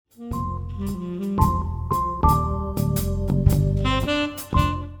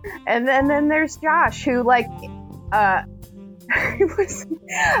And then there's Josh, who I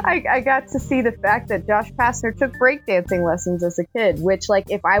got to see the fact that Josh Pastner took breakdancing lessons as a kid, which,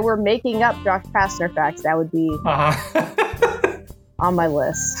 if I were making up Josh Pastner facts, that would be on my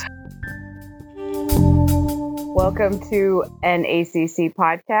list. Welcome to an ACC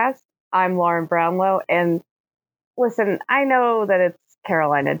podcast. I'm Lauren Brownlow, and listen, I know that it's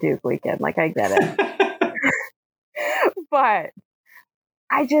Carolina Duke weekend, I get it. But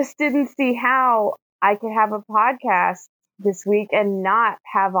I just didn't see how I could have a podcast this week and not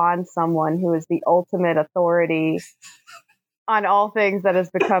have on someone who is the ultimate authority on all things that has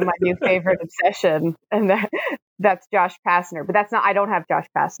become my new favorite obsession, and that's Josh Pastner. But that's not. I don't have Josh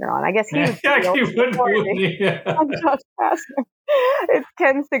Pastner on. I guess he was the ultimate authority on Josh Pastner. It's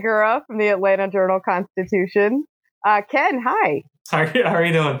Ken Segura from the Atlanta Journal-Constitution. Ken, hi. How are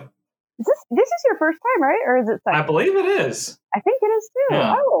you doing? This is your first time, right? Or is it second? I believe it is. I think it is too.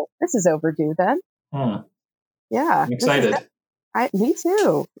 Yeah. Oh, this is overdue then. Yeah. I'm excited. Me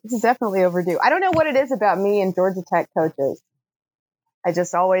too. This is definitely overdue. I don't know what it is about me and Georgia Tech coaches. I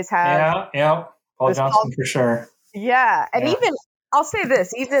just always have. Yeah. Paul Johnson for sure. Yeah. And even, I'll say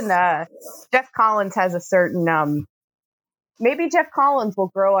this, even Jeff Collins has a certain, maybe Jeff Collins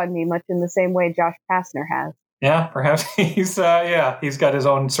will grow on me much in the same way Josh Pastner has. Yeah, perhaps he's got his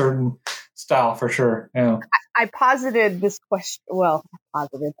own certain style for sure. Yeah. I posited this question. Well,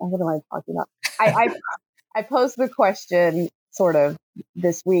 posited. What am I talking about? I posed the question sort of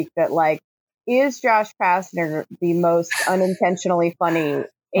this week that is Josh Pastner the most unintentionally funny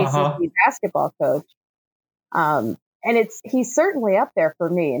ACC basketball coach? And he's certainly up there for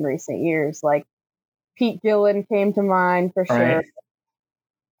me in recent years. Pete Gillen came to mind for sure.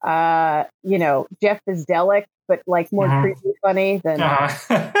 Jeff Bzdelic, but more creepy funny than.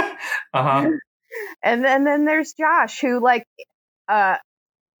 And then there's Josh, who I got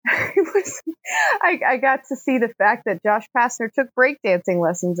to see the fact that Josh Pastner took breakdancing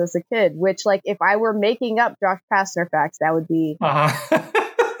lessons as a kid, which if I were making up Josh Pastner facts, that would be on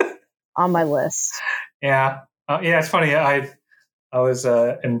my list. Yeah. It's funny. I was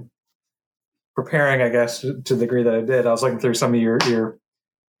in preparing, I guess, to the degree that I did. I was looking through some of your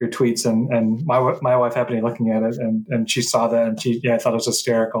tweets, and my wife happened to be looking at it, and she saw that, and I thought it was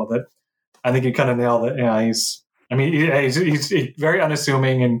hysterical. That I think you kind of nailed it. Yeah, he's very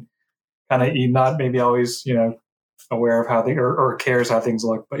unassuming and kind of not maybe always aware of how they or cares how things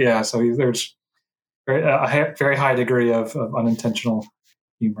look. But yeah, so there's a very high degree of unintentional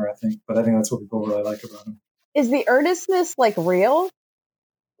humor, I think. But I think that's what people really like about him. Is the earnestness real?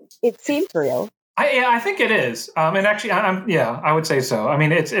 It seems real. I think it is. And actually, I would say so. I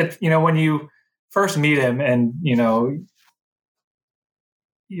mean, it's when you first meet him and you're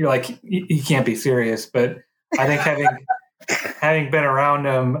he can't be serious, but I think having been around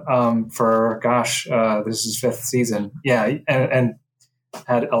him for this is fifth season, and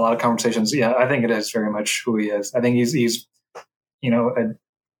had a lot of conversations. Yeah, I think it is very much who he is. I think he's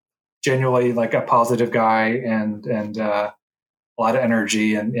genuinely a positive guy and a lot of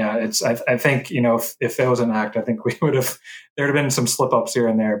energy, and I think if it was an act, I think we would have there'd have been some slip ups here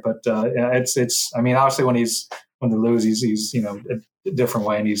and there, but it's I mean, obviously when they lose, he's a different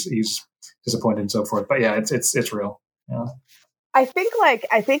way, and he's disappointed and so forth. But yeah, it's real. Yeah. I think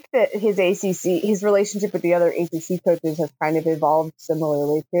that his relationship with the other ACC coaches has kind of evolved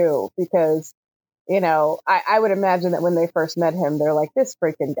similarly too, because I would imagine that when they first met him, they're like, this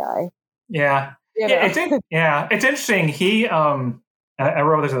freaking guy. Yeah. It's interesting. He, I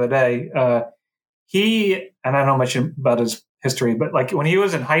wrote this the other day. And I don't know much about his history, but when he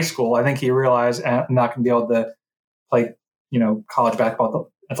was in high school, I think he realized I'm not going to be able to play, college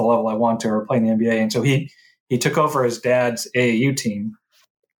basketball at the level I want to, or play in the NBA. And so he took over his dad's AAU team.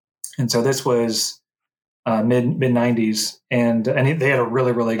 And so this was mid 90s, and they had a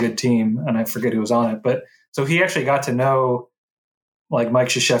really, really good team, and I forget who was on it. But so he actually got to know Mike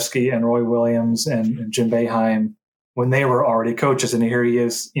Krzyzewski and Roy Williams and Jim Boeheim when they were already coaches. And here he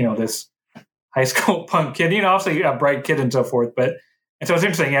is, this high school punk kid, obviously a bright kid and so forth. And so it's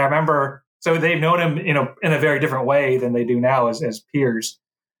interesting. Yeah, I remember, so they've known him, in a very different way than they do now as peers.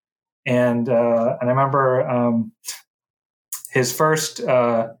 And I remember his first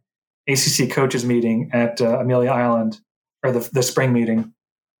ACC coaches meeting at Amelia Island, or the spring meeting.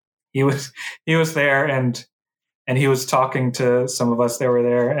 He was there, and he was talking to some of us that were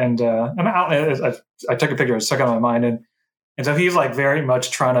there, and I took a picture. It stuck on my mind, and so he's very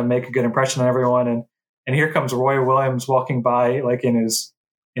much trying to make a good impression on everyone, and here comes Roy Williams walking by in his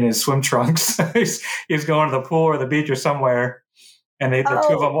swim trunks. he's going to the pool or the beach or somewhere, and the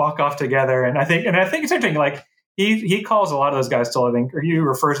two of them walk off together. And I think it's interesting. Like he calls a lot of those guys still, I think, or he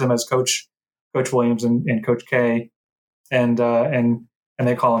refers to them as Coach Williams and Coach K, and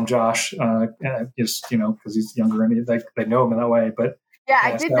they call him Josh, just because he's younger and they know him in that way. But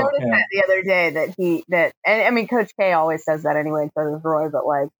I did notice that the other day and I mean, Coach K always says that anyway, and so does Roy. But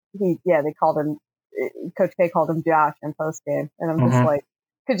like they called him Coach K called him Josh in post game, and I'm just like,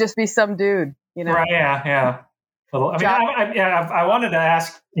 could just be some dude, Right? Yeah. I wanted to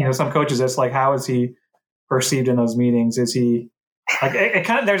ask some coaches this, like, how is he perceived in those meetings? Is he like it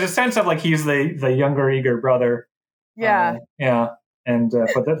kind of? There's a sense of like he's the younger, eager brother. Yeah. And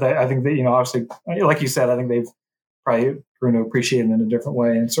but I think that obviously, like you said, I think they've probably grown to appreciate him in a different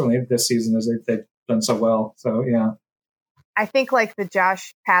way, and certainly this season as they've done so well. So yeah, I think like the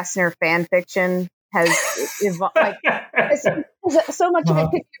Josh Pastner fan fiction has evolved. Like so much of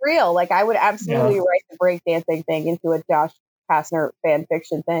it could be real. Like I would absolutely write the breakdancing thing into a Josh Pastner fan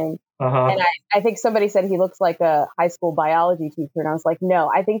fiction thing. And I think somebody said he looks like a high school biology teacher, and I was like,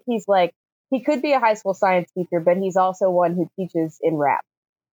 no, I think he's like. He could be a high school science teacher, but he's also one who teaches in rap.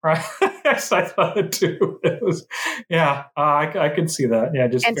 Right. Yes, I thought it too. It was, I could see that. Yeah,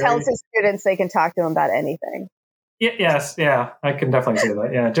 tells his students they can talk to him about anything. Yes, I can definitely see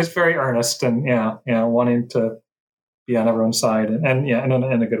that. Yeah, just very earnest and wanting to be on everyone's side and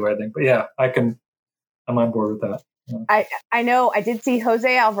in a good way, I think. But yeah, I'm on board with that. Yeah. I know I did see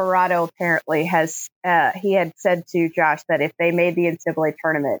Jose Alvarado apparently he had said to Josh that if they made the NCAA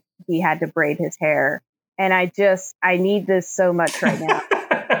tournament, he had to braid his hair. And I need this so much right now.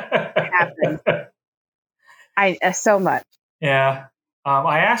 It happens. So much. Yeah.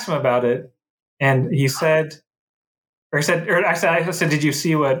 I asked him about it and I said, did you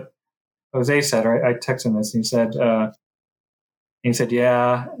see what Jose said? Or I texted him this and he said,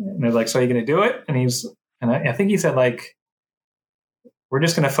 yeah. And they're like, so are you going to do it? And I think he said, like, we're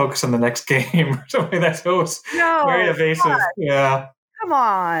just going to focus on the next game or something. That's very evasive. God. Yeah. Come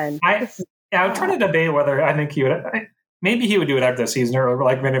on. I'm trying to debate whether I think he would. Maybe he would do it after the season or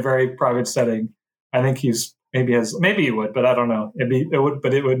like in a very private setting. I think maybe he would, but I don't know. It would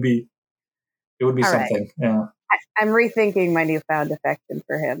be something. Right. Yeah. I'm rethinking my newfound affection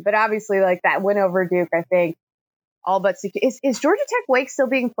for him, but obviously, like that win over Duke, I think. All but is Georgia Tech Wake still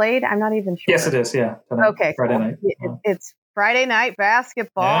being played? I'm not even sure. Yes, it is. Yeah. Okay. Friday night. It's Friday night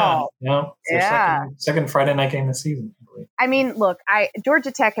basketball. Yeah. Second Friday night game this season. I mean, look,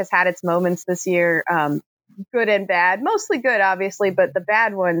 Georgia Tech has had its moments this year, good and bad. Mostly good, obviously, but the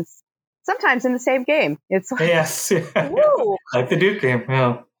bad ones sometimes in the same game. It's like, yes, like the Duke game.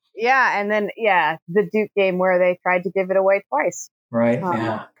 Yeah. Yeah, and then the Duke game where they tried to give it away twice. Right.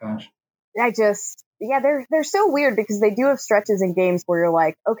 Yeah. Gosh. They're so weird because they do have stretches in games where you're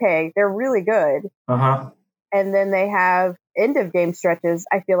like, okay, they're really good. And then they have end of game stretches,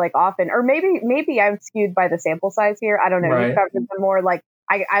 I feel like often, or maybe I'm skewed by the sample size here. I don't know. Right. You've covered them more. Like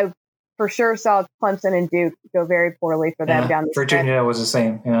I for sure saw Clemson and Duke go very poorly for them down the Virginia stretch. Was the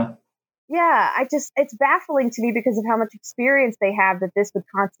same. Yeah. Yeah. It's baffling to me because of how much experience they have that this would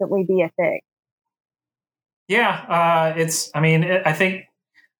constantly be a thing. Yeah. I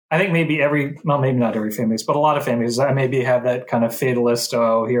think maybe maybe not every fan base, but a lot of fan bases maybe have that kind of fatalist,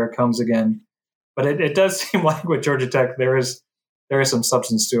 oh, here it comes again. But it does seem like with Georgia Tech, there is some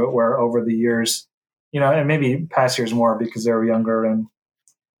substance to it where over the years, and maybe past years more because they were younger and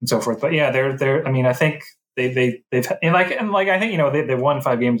so forth. But yeah, they're. I mean, I think they've I think they've won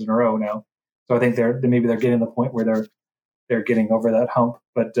 5 games in a row now. So I think they're getting to the point where they're getting over that hump.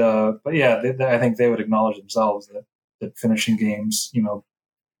 But yeah, I think they would acknowledge themselves that finishing games,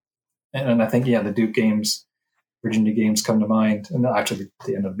 and I think the Duke games, Virginia games come to mind, and actually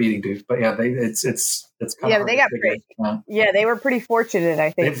they end up beating Duke. But yeah, it's kind of they got pretty. Yeah, they were pretty fortunate.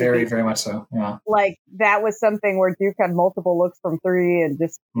 I think very very much so. Yeah, like that was something where Duke had multiple looks from 3 and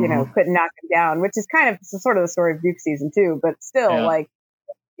just couldn't knock them down, which is kind of sort of the story of Duke season too. But still,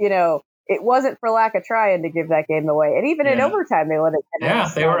 it wasn't for lack of trying to give that game away, and even in overtime they let it. Yeah,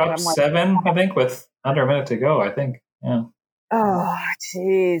 they were up 7, I think, with under a minute to go. I think. Yeah. Oh,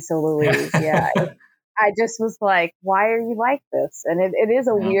 geez, Louise. Yeah. I just was like, why are you like this? And it is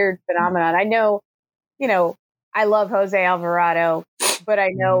a weird phenomenon. I know, I love Jose Alvarado, but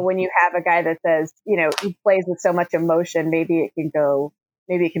I know when you have a guy that says, he plays with so much emotion, maybe it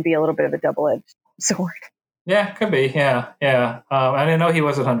can be a little bit of a double-edged sword. Yeah, could be. Yeah. I didn't know he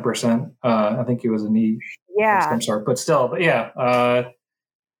wasn't 100%. I think he was a knee. Yeah. Of some sort, but still, yeah,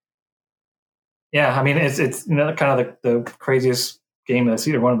 I mean, it's kind of the craziest game of the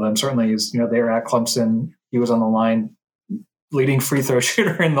season. One of them certainly is, they were at Clemson. He was on the line, leading free throw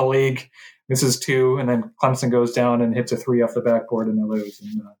shooter in the league, misses 2, and then Clemson goes down and hits a 3 off the backboard and they lose.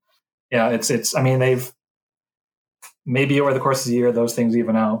 And, it's. I mean, they've maybe over the course of the year those things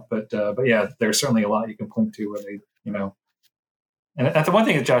even out, but yeah, there's certainly a lot you can point to where they, and the one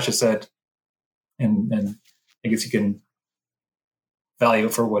thing that Josh has said, and I guess you can value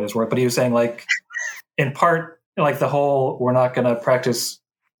it for what it's worth, but he was saying, like, in part, like the whole we're not going to practice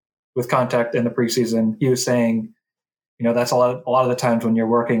with contact in the preseason. He was saying, that's a lot of the times when you're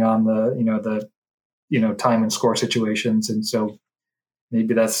working on the time and score situations, and so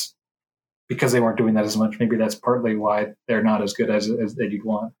maybe that's because they weren't doing that as much. Maybe that's partly why they're not as good as you'd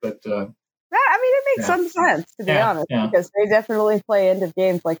want. But it makes some sense, to be honest, because they definitely play end of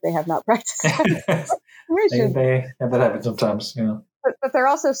games like they have not practiced. they have that happen sometimes, But they're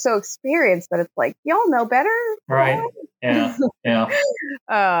also so experienced that it's like, y'all know better, right? Yeah.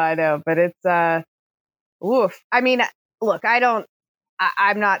 Oh, I know, but it's oof. I mean, look, I'm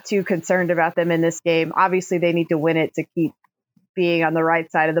not too concerned about them in this game. Obviously, they need to win it to keep being on the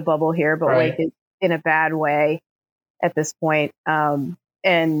right side of the bubble here, but Wake is in a bad way at this point.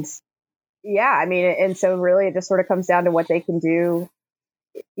 And yeah, I mean, and so really it just sort of comes down to what they can do,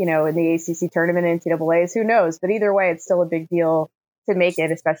 in the ACC tournament and NCAAs. Who knows? But either way, it's still a big deal to make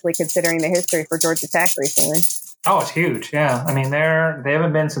it, especially considering the history for Georgia Tech recently. Oh, it's huge. Yeah. I mean, they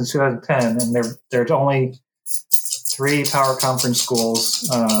haven't been since 2010, and there's only 3 power conference schools.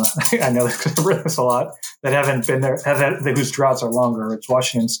 I know they've written this a lot that haven't been there, whose droughts are longer. It's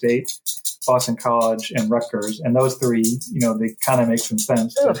Washington State, Boston College, and Rutgers. And those 3, they kind of make some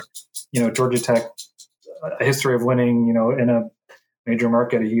sense. But, Georgia Tech, a history of winning, in a major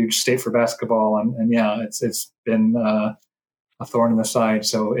market, a huge state for basketball. And yeah, it's been a thorn in the side.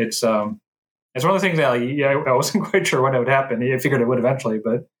 So it's one of the things that I wasn't quite sure when it would happen. I figured it would eventually,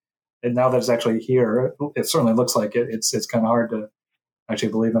 but now that it's actually here, it certainly looks like it. It's kind of hard to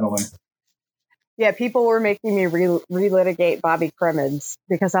actually believe in a way. Yeah, people were making me relitigate Bobby Cremins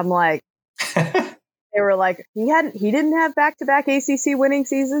because I'm like, they were like, he didn't have back-to-back ACC winning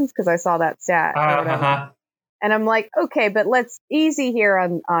seasons, because I saw that stat. And I'm like, okay, but let's easy here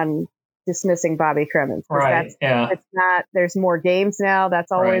on dismissing Bobby Cremins. Right. It's not. There's more games now.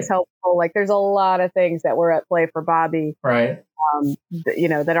 That's always helpful. Like, there's a lot of things that were at play for Bobby. Right.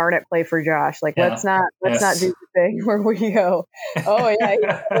 That aren't at play for Josh. Like, let's not do the thing where we go, oh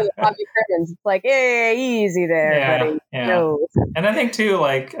yeah, Bobby Cremins. It's like, hey, easy there, buddy. Yeah. No. And I think too,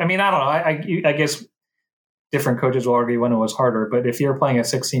 like, I mean, I don't know. I guess different coaches will argue when it was harder, but if you're playing a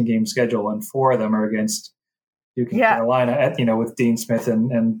 16 game schedule and 4 of them are against Duke and Carolina, with Dean Smith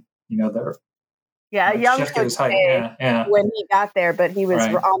and their young coach when he got there, but he was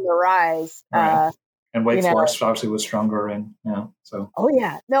on the rise. Right. And Wake Forest obviously was stronger, and so. Oh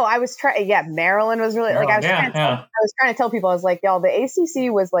yeah, no, I was trying. Yeah, Maryland was really like I was trying to tell people, I was like, y'all, the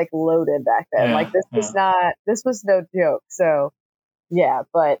ACC was like loaded back then. Like this was no joke. So yeah,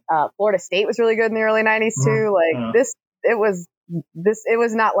 but Florida State was really good in the early '90s too. Like it was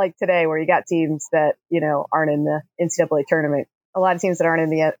not like today where you got teams that aren't in the NCAA tournament. A lot of teams that aren't in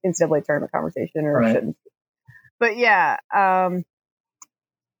the NCAA tournament conversation or shouldn't. But yeah.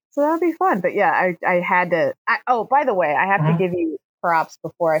 So that would be fun. But yeah, I had to. Oh, by the way, I have to give you props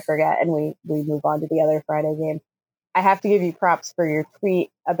before I forget, and we move on to the other Friday game. I have to give you props for your tweet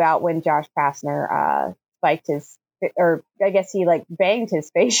about when Josh Pastner spiked his, or I guess he like banged his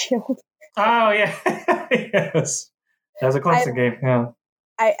face shield. Oh yeah, yes, that was a Clemson game. Yeah,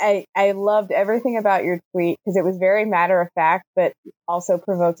 I loved everything about your tweet because it was very matter of fact, but also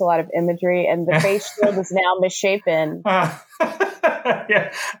provoked a lot of imagery. And the face shield is now misshapen.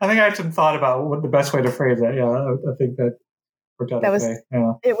 Yeah, I think I actually thought about what the best way to phrase that. Yeah, I think that worked out okay.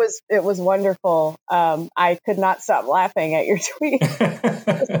 Yeah. It was wonderful. I could not stop laughing at your tweet,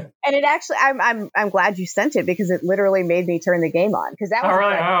 and it actually, I'm glad you sent it because it literally made me turn the game on because that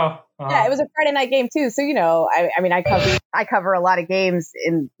was yeah, it was a Friday night game too. So I mean, I cover a lot of games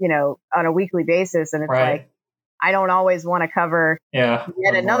in on a weekly basis, and it's like I don't always want to cover yet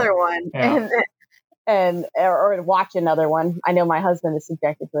another one. Yeah. Or watch another one. I know my husband is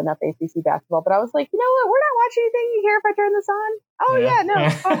subjected to enough ACC basketball, but I was like, you know what? We're not watching anything. You care if I turn this on? Oh yeah, no,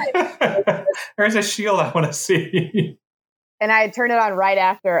 it's fine. There's a shield I want to see. And I had turned it on right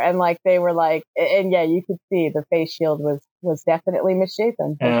after, and like they were like, and yeah, you could see the face shield was definitely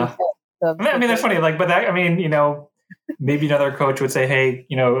misshapen. Yeah. So, I mean that's funny. Like, but that, I mean, maybe another coach would say, hey,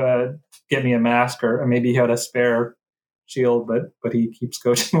 get me a mask, or maybe he had a spare shield, but he keeps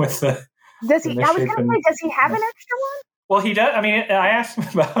coaching with the. Does he? I was going to say, does he have an extra one? Well, he does. I mean, I asked him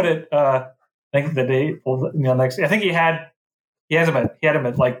about it. I think the day, next. I think he had him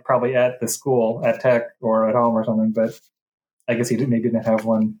at like probably at the school at Tech or at home or something. But I guess he maybe didn't have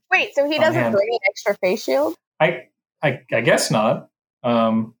one. Wait, so he doesn't bring an extra face shield? I guess not.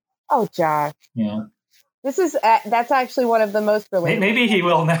 Oh, Josh. Yeah. That's actually one of the most related. Maybe he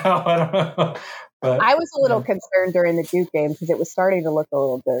will now. I don't know. But, I was a little concerned during the Duke game because it was starting to look a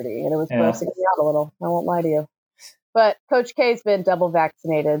little dirty and it was grossing me out a little. I won't lie to you. But Coach K's been double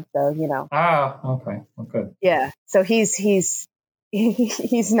vaccinated, so you know. Oh, okay. Well, good. Yeah. So he's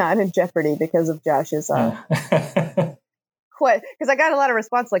not in jeopardy because of Josh's because I got a lot of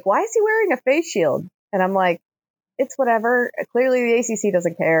response like, why is he wearing a face shield? And I'm like, it's whatever. Clearly the ACC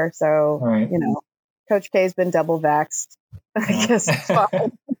doesn't care, so you know, Coach K's been double vaxxed. I guess it's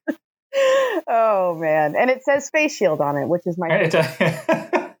fine. Oh man, and it says face shield on it, which is my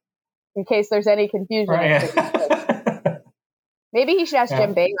in case there's any confusion. Maybe he should ask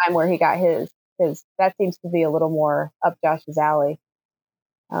Jim Boeheim where he got his, because that seems to be a little more up Josh's alley.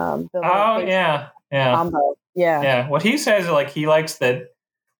 Combo. Yeah. What he says is like he likes that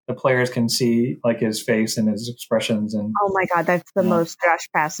the players can see like his face and his expressions. And oh my God, that's the most Josh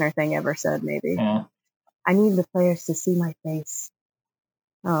Pastner thing ever said. Maybe. Yeah. I need the players to see my face.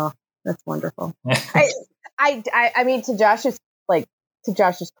 Oh, that's wonderful. I mean, to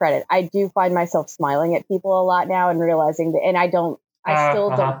Josh's credit, I do find myself smiling at people a lot now and realizing that, and I still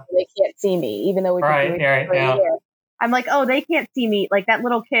don't, they can't see me, even though we've been doing it for a year. I'm like, oh, they can't see me. Like that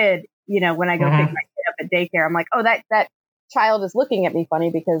little kid, you know, when I go pick my kid up at daycare, I'm like, oh, that child is looking at me funny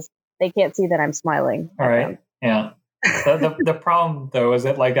because they can't see that I'm smiling. All right. Yeah. The problem though is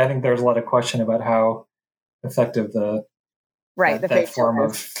that like, I think there's a lot of question about how effective that form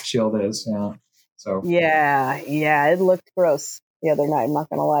of shield is. Yeah. So yeah, it looked gross the other night. I'm not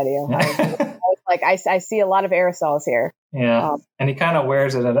going to lie to you. I was like, I see a lot of aerosols here. Yeah, and he kind of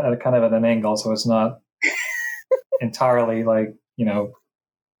wears it at kind of at an angle, so it's not entirely like, you know,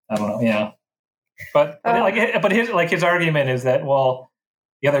 I don't know. Yeah, but his argument is that, well,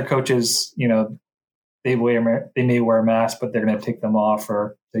 the other coaches, you know, they may wear masks, but they're going to take them off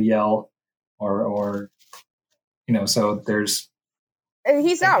or to yell or you know, so there's.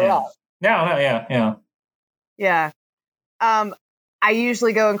 He's not wrong. No, yeah. I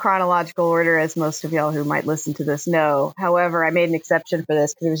usually go in chronological order, as most of y'all who might listen to this know. However, I made an exception for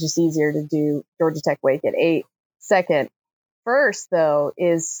this because it was just easier to do Georgia Tech Wake at 8. Second, first, though,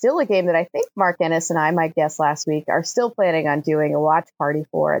 is still a game that I think Mark Ennis and I, my guest last week, are still planning on doing a watch party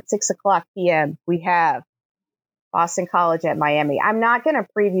for at 6:00 p.m. We have Boston College at Miami. I'm not going to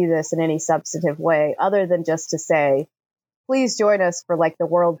preview this in any substantive way other than just to say, please join us for like the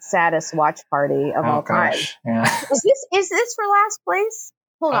world's saddest watch party of all time. Yeah. Is this for last place?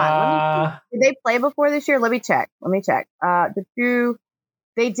 Hold on. Did they play before this year? Let me check.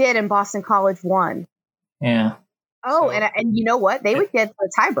 They did, and Boston College won. Yeah. Oh, so, and you know what? They would get the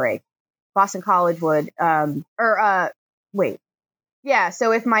tiebreak. Boston College would. Wait. Yeah.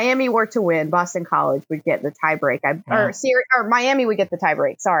 So if Miami were to win, Boston College would get the tiebreak. Or Miami would get the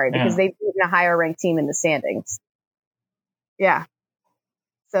tiebreak. Sorry, because they've beaten a higher ranked team in the standings. Yeah.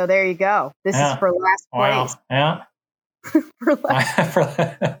 So there you go. This is for last place. Yeah. For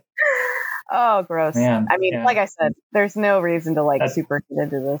last. Oh, gross. Man, I mean, like I said, there's no reason to super get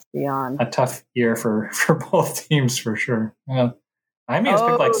into this beyond. A tough year for both teams for sure. Yeah. Miami was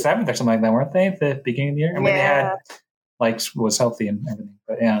picked like 7th or something like that, weren't they, at the beginning of the year? I mean, they had was healthy and everything,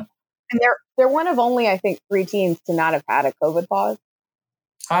 but yeah. And they're one of only, I think, 3 teams to not have had a COVID pause.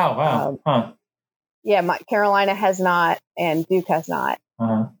 Oh, wow. Yeah, Carolina has not, and Duke has not.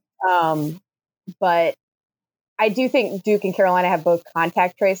 But I do think Duke and Carolina have both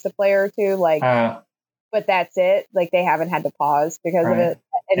contact traced a player or two. But that's it. Like they haven't had to pause because of it.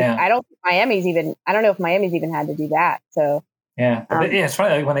 And I don't know if Miami's even had to do that. So yeah, it's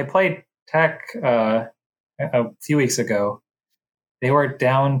funny. Like when they played Tech a few weeks ago, they were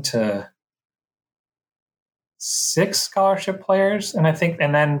down to 6 scholarship players, and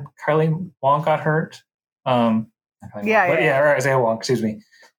then Kylie Wong got hurt. Isaiah Wong, excuse me.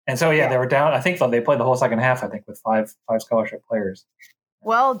 And so they were down. I think they played the whole second half. I think with five scholarship players.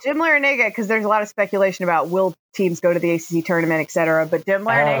 Well, Jim Larrañaga, because there's a lot of speculation about will teams go to the ACC tournament, et cetera. But Jim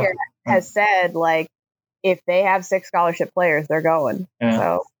Larrañaga has said if they have 6 scholarship players, they're going. Yeah.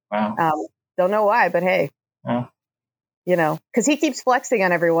 So don't know why, but hey, you know, because he keeps flexing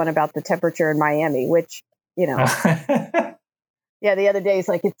on everyone about the temperature in Miami, which. You know, the other day it's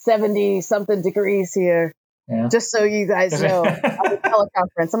like it's 70 something degrees here. Yeah. Just so you guys know, on the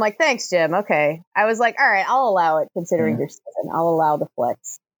teleconference. I'm like, thanks, Jim. Okay. I was like, all right, I'll allow it considering your season. I'll allow the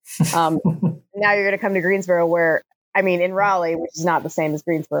flex. Now you're going to come to Greensboro where, I mean, in Raleigh, which is not the same as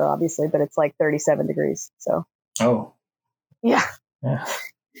Greensboro, obviously, but it's like 37 degrees. So. Oh. Yeah.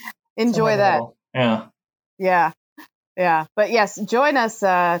 Enjoy that. Yeah. Yeah. Yeah, but yes, join us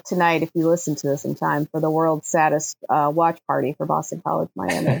tonight if you listen to this in time for the world's saddest watch party for Boston College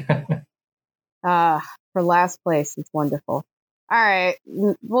Miami. For last place, it's wonderful. All right,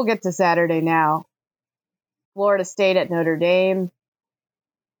 we'll get to Saturday now. Florida State at Notre Dame.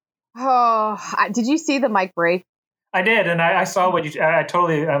 Oh, did you see the Mike Brey? I did, and I saw what you. I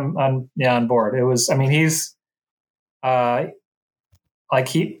totally am on board. It was. I mean, he's like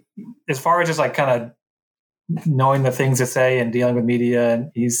he, as far as just like kind of knowing the things to say and dealing with media,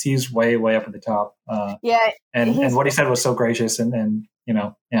 and he's way up at the top. And what he said was so gracious, and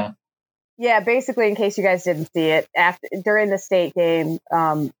yeah. Yeah, basically, in case you guys didn't see it, during the state game,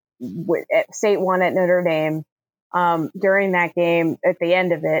 State won at Notre Dame. During that game, at the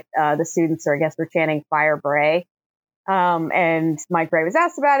end of it, the students, I guess, were chanting "Fire Brey," and Mike Brey was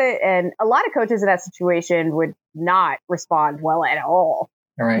asked about it, and a lot of coaches in that situation would not respond well at all,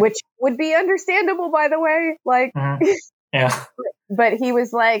 which would be understandable, by the way. Like, yeah, but he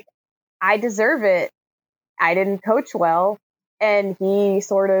was like, "I deserve it. I didn't coach well," and he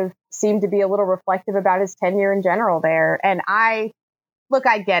sort of seemed to be a little reflective about his tenure in general there. And I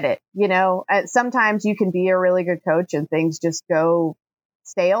get it. Sometimes you can be a really good coach and things just go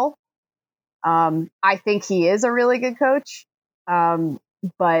stale. I think he is a really good coach.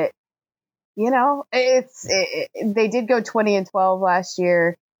 But they did go 20-12 last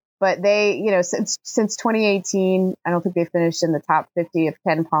year, but they, since 2018, I don't think they finished in the top 50 of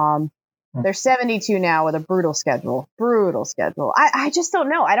KenPom. They're 72 now with a brutal schedule. I just don't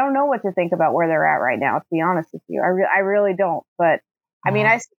know. I don't know what to think about where they're at right now, to be honest with you. I really don't. But I mean,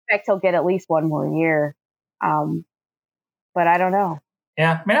 I suspect he'll get at least one more year. But I don't know.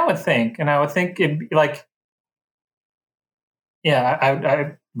 Yeah. I mean, I would think it'd be like, yeah,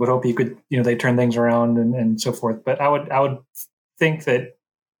 I would hope he could, they turn things around and so forth. But I would think that,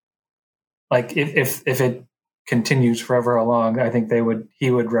 like, if it continues forever along, I think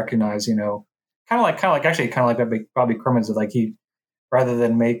he would recognize, kind of like what Bobby Cremins did. Like, he, rather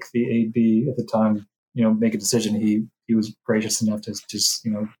than make the AD at the time, make a decision, he was gracious enough to just,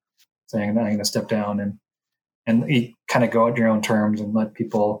 saying, I'm going to step down and you kind of go at your own terms and let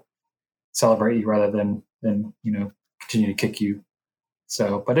people celebrate you rather than continue to kick you.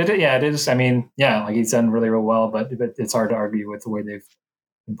 So, but it is. I mean, yeah, like, he's done really real well, but it's hard to argue with the way they've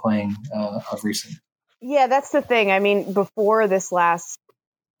been playing of recent. Yeah, that's the thing. I mean, before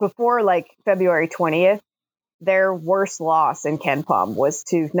like February 20th, their worst loss in KenPom was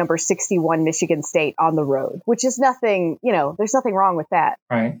to number 61 Michigan State on the road, which is nothing, there's nothing wrong with that.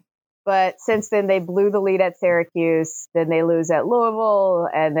 Right. But since then, they blew the lead at Syracuse, then they lose at Louisville,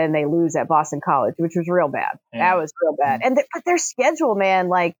 and then they lose at Boston College, which was real bad. Yeah. That was real bad. And but their schedule, man,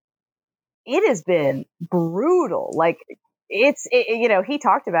 like, it has been brutal. Like, he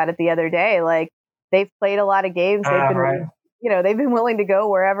talked about it the other day. Like, they've played a lot of games. They've been, they've been willing to go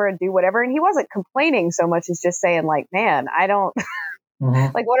wherever and do whatever. And he wasn't complaining so much as just saying, like, man, I don't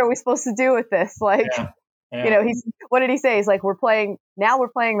like, what are we supposed to do with this? Like, what did he say? He's like, we're playing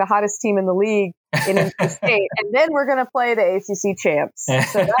the hottest team in the league in NC State, and then we're going to play the ACC champs.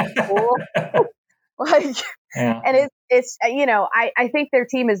 So that's cool. And it's I think their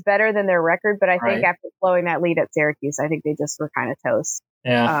team is better than their record, but I think after blowing that lead at Syracuse, I think they just were kind of toast.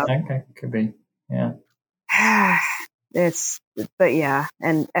 Yeah, okay, could be. Yeah. But yeah,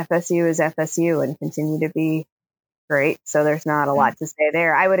 and FSU is FSU and continue to be great. So there's not a lot to say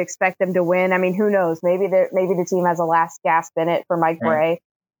there. I would expect them to win. I mean, who knows? Maybe the team has a last gasp in it for Mike Brey.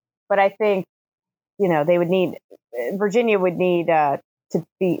 But I think, Virginia would need to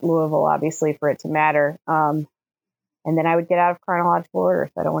beat Louisville, obviously, for it to matter. And then I would get out of chronological order,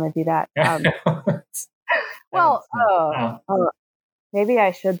 so I don't want to do that. Maybe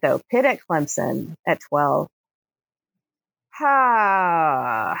I should, though. Pitt at Clemson at 12.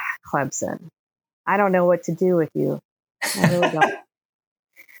 Clemson. I don't know what to do with you. I really don't.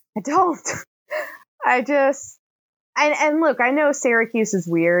 I don't. I just, and look, I know Syracuse is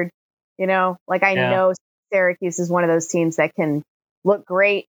weird, like, I know Syracuse is one of those teams that can look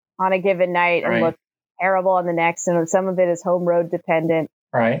great on a given night and look terrible on the next. And some of it is home road dependent.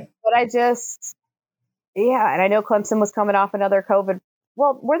 Right. But I just, and I know Clemson was coming off another COVID.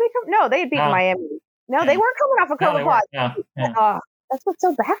 Well, were they? No, they had beaten Miami. No, they weren't coming off a COVID pod. That's what's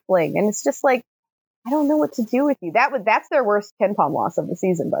so baffling. And it's just like, I don't know what to do with you. That's their worst KenPom loss of the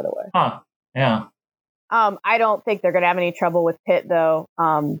season, by the way. Huh. Yeah. I don't think they're going to have any trouble with Pitt, though.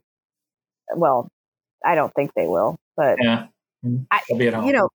 Well, I don't think they will. But it'll be at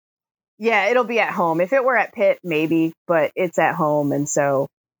home. It'll be at home. If it were at Pitt, maybe, but it's at home, and so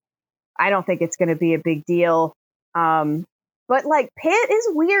I don't think it's going to be a big deal. But like, Pitt is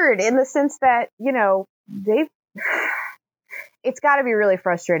weird in the sense that they've it's got to be really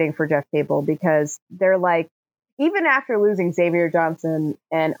frustrating for Jeff Capel because they're like, even after losing Xavier Johnson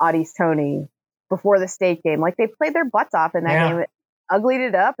and Audis Toney before the state game, like they played their butts off in that game, uglied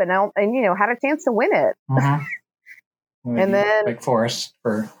it up, and had a chance to win it. Mm-hmm. And then Wake Forest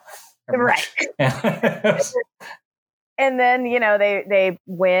for right. And then they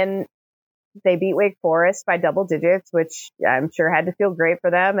win. They beat Wake Forest by double digits, which I'm sure had to feel great for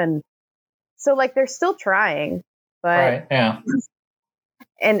them. And so, like, they're still trying, but right, yeah.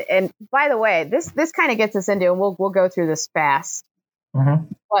 And by the way, this kind of gets us into, and we'll go through this fast. Mm-hmm.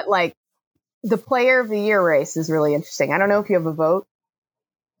 But like, the Player of the Year race is really interesting. I don't know if you have a vote.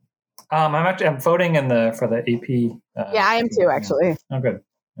 I'm voting for the AP. Yeah, I am too, actually. Oh, good.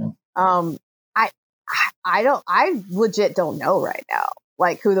 Yeah. I legit don't know right now,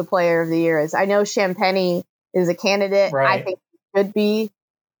 like, who the Player of the Year is. I know Champagnie is a candidate. Right. I think he should be.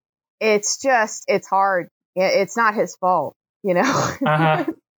 It's hard. It's not his fault, Uh-huh.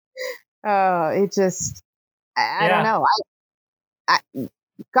 It just, I don't know.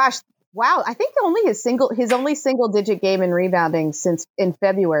 Gosh, wow. I think his only single digit game in rebounding since in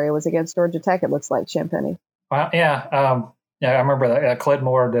February was against Georgia Tech. It looks like Champagnie. Wow. Yeah. I remember that. Cled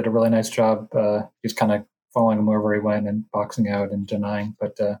Moore did a really nice job. Just kind of following him wherever he went and boxing out and denying.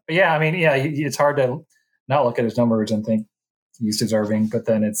 But yeah, I mean, yeah, it's hard to not look at his numbers and think he's deserving. But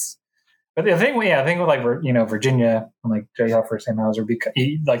then but the thing, I think with like, Virginia and like Jay Huff or Sam Hauser, because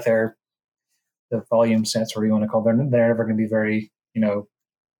like the volume sets, or you want to call them, they're never going to be very,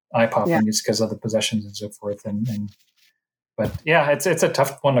 eye popping just because of the possessions and so forth. But yeah, it's a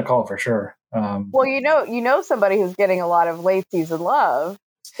tough one to call for sure. Well, somebody who's getting a lot of late season love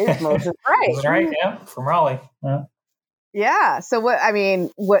is Moses Wright. Moses Wright, yeah, from Raleigh. Yeah. So what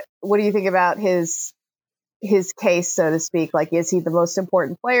do you think about his case, so to speak? Like, is he the most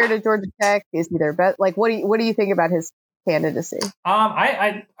important player to Georgia Tech? Is he their best? Like, what do you think about his candidacy?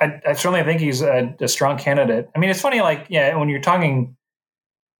 I certainly think he's a strong candidate. I mean, it's funny, like, yeah, when you're talking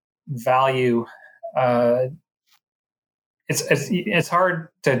value, it's hard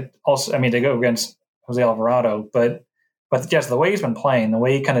to also, I mean, to go against Jose Alvarado, but yes, the way he's been playing, the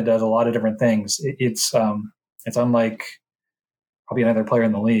way he kind of does a lot of different things, it's unlike probably another player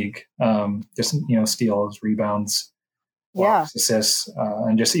in the league. Just steals, rebounds, blocks, assists,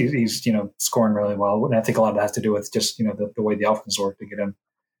 and just he's scoring really well. And I think a lot of that has to do with just the way the offense work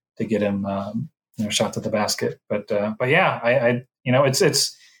to get him shots at the basket. But yeah, I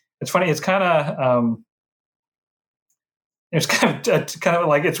it's funny. It's kind of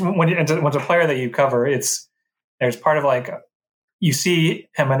like, it's when it's a player that you cover. There's part of like, you see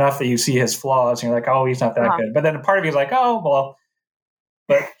him enough that you see his flaws, and you're like, oh, he's not that good. But then part of you is like, oh, well,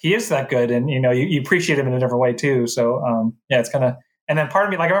 but he is that good, and you appreciate him in a different way too. So yeah, it's kind of, and then part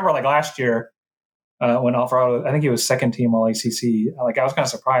of me, like, I remember like last year when Alvarado, I think he was second team All ACC. Like, I was kind of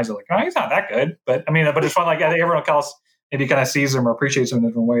surprised, like, oh, he's not that good. But I mean, but it's fun. Like, I think everyone else maybe kind of sees him or appreciates him in a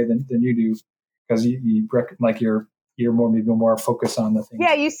different way than you do, because you like you're maybe more focused on the things.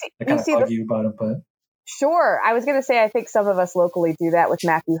 Yeah, you see you about him, but. Sure. I was going to say, I think some of us locally do that with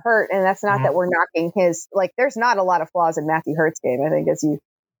Matthew Hurt, and that's not that we're knocking his, like, there's not a lot of flaws in Matthew Hurt's game, I think, as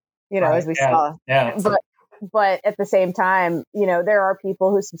as we saw. Yeah. But at the same time, there are people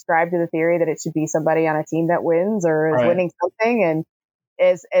who subscribe to the theory that it should be somebody on a team that wins or is winning something. And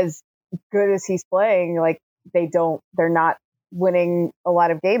as good as he's playing, like, they're not winning a lot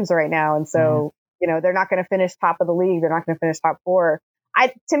of games right now. And so, they're not going to finish top of the league. They're not going to finish top 4.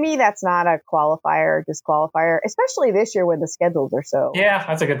 To me, that's not a qualifier or disqualifier, especially this year when the schedules are so. Yeah,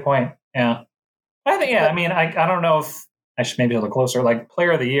 that's a good point. Yeah. I think, I mean, I don't know if I should maybe a little closer, like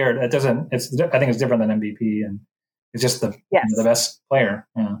Player of the Year. I think it's different than MVP, and it's just the best player.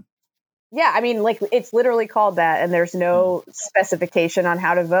 Yeah. Yeah. I mean, like, it's literally called that, and there's no specification on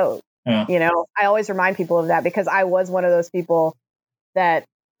how to vote. Yeah. I always remind people of that, because I was one of those people that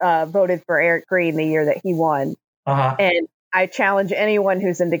voted for Eric Green the year that he won. And I challenge anyone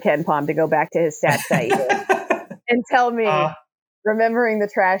who's into KenPom to go back to his stats that year and tell me, remembering the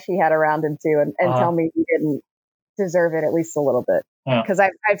trash he had around him too, and tell me he didn't deserve it at least a little bit. Because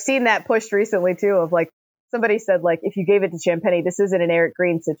I've seen that pushed recently too, of like, somebody said, like, if you gave it to Champagnie, this isn't an Eric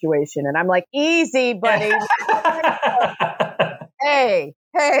Green situation. And I'm like, easy, buddy. Hey,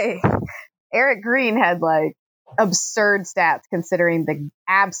 Eric Green had like absurd stats considering the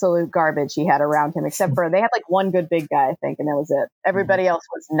absolute garbage he had around him, except for they had like one good big guy, I think, and that was it. Everybody else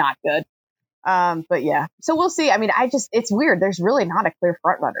was not good. But yeah, so we'll see. I mean, it's weird. There's really not a clear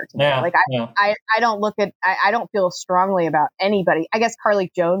front runner to me. Like, I don't look at, I don't feel strongly about anybody. I guess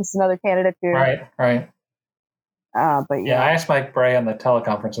Carlik Jones is another candidate too. Right. But yeah, I asked Mike Bray on the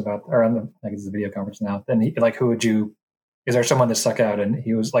teleconference I guess it's the video conference now. Then he, like, who would you is there someone that stuck out? And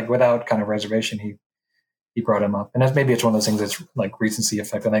he was like, without kind of reservation, he brought him up. And it's one of those things that's like recency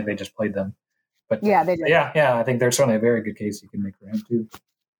effect. I think they just played them. But yeah, they did. Yeah. I think there's certainly a very good case you can make for him too.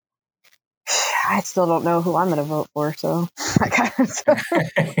 I still don't know who I'm going to vote for, so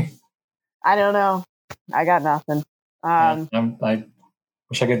I don't know. I got nothing. I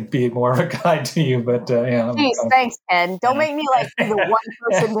wish I could be more of a guide to you, but yeah. Geez, thanks, Ken. Don't make me like be the one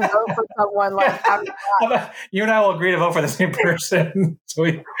person to vote for someone. Like you and I will agree to vote for the same person, so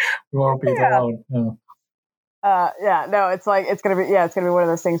we won't be alone. No. No, it's gonna be one of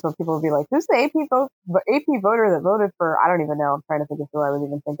those things where people will be like, "Who's the AP voter that voted for?" I don't even know. I'm trying to think of who I would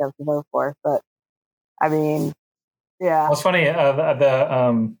even think of to vote for, but I mean, yeah. Well, it's funny.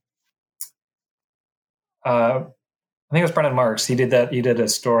 I think it was Brendan Marks. He did that. He did a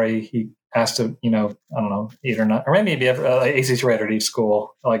story. He asked I don't know, either not, or maybe ACC writer at each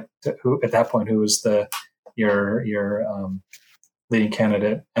school, like who at that point, who was your leading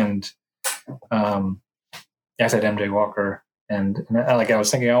candidate, and I said MJ Walker, and like I was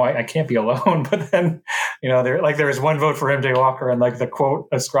thinking, I can't be alone, but then there was one vote for MJ Walker, and like the quote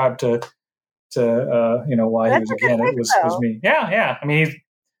ascribed to why he was a candidate was me. Yeah. I mean,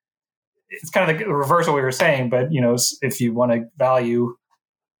 it's kind of the reverse of what we were saying, but if you want to value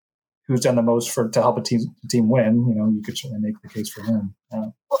who's done the most to help a team win, you could certainly make the case for him.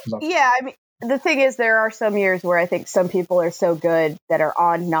 I mean, the thing is, there are some years where I think some people are so good that are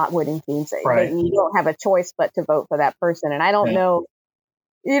on not winning teams that you don't have a choice but to vote for that person. And I don't know,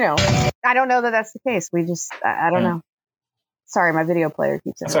 I don't know that that's the case. We just, I don't know. Sorry, my video player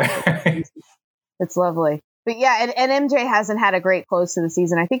keeps it. It's lovely. But yeah, and MJ hasn't had a great close to the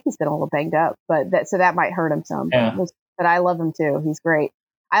season. I think he's been a little banged up, so that might hurt him some. Yeah. But I love him too. He's great.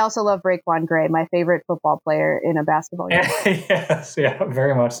 I also love Raekwon Gray, my favorite football player in a basketball game. Yes, yeah,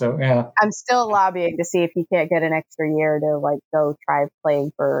 very much so. Yeah. I'm still lobbying to see if he can't get an extra year to go try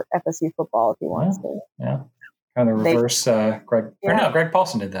playing for FSU football if he wants to. Yeah. Kind of reverse Greg. Yeah. Or no, Greg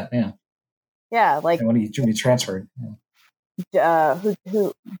Paulson did that. Yeah. Yeah, like when he transferred. Yeah.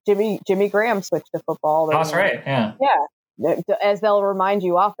 Jimmy Graham switched to football. Oh, that's right. Yeah. Yeah. As they'll remind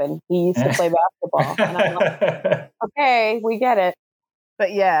you often, he used to play basketball. And I'm like, okay, we get it.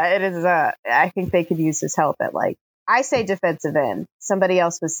 But yeah, it is. I think they could use his help at I say defensive end. Somebody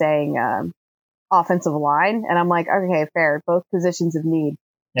else was saying offensive line, and I'm like, okay, fair. Both positions of need.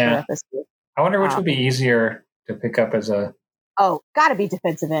 Yeah. I wonder which would be easier to pick up as a. Oh, got to be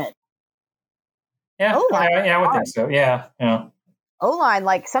defensive end. Yeah, I would think so. Yeah.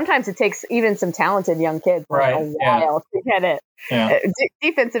 O-line, sometimes it takes even some talented young kids a while to get it. Yeah.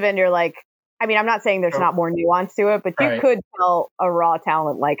 Defensive end, you're like, I mean, I'm not saying there's not more nuance to it, but you could tell a raw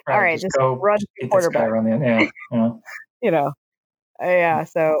talent, all right, just run the quarterback. Yeah.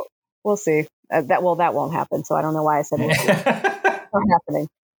 So we'll see. That won't happen. So I don't know why I said it's not happening.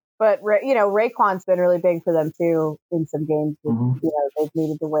 But Raekwon's been really big for them too in some games. They've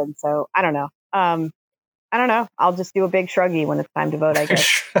needed to win. So I don't know. I don't know. I'll just do a big shruggy when it's time to vote, I guess.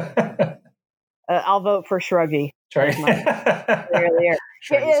 I'll vote for shruggy. This is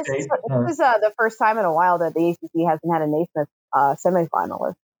the first time in a while that the ACC hasn't had a Naismith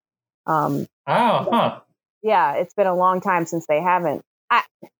semifinalist. Yeah, it's been a long time since they haven't. I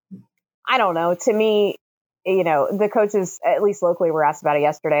don't know. To me, the coaches, at least locally, were asked about it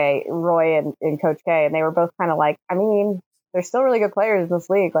yesterday, Roy and Coach K, and they were both kind of like, I mean, there's still really good players in this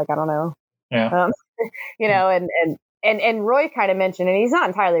league. I don't know. Yeah. And Roy kind of mentioned, and he's not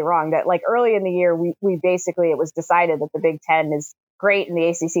entirely wrong, that early in the year, we basically, it was decided that the Big Ten is great and the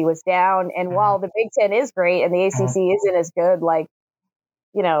ACC was down. And while the Big Ten is great and the ACC isn't as good,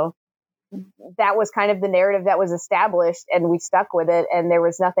 that was kind of the narrative that was established, and we stuck with it. And there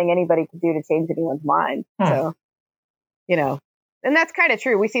was nothing anybody could do to change anyone's mind. So, and that's kind of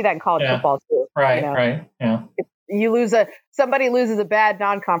true. We see that in college football too. Right. Right. Yeah. Somebody loses a bad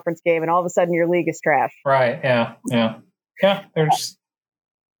non-conference game, and all of a sudden your league is trash. Right. Yeah. There's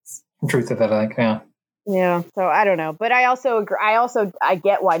some truth to that, I think. Yeah. Yeah. So I don't know, but I also agree. I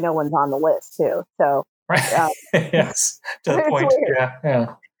get why no one's on the list too. So right. Yes. To the point.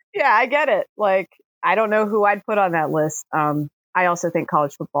 Yeah. Yeah, I get it. I don't know who I'd put on that list. I also think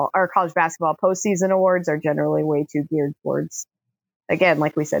college basketball postseason awards are generally way too geared towards, again,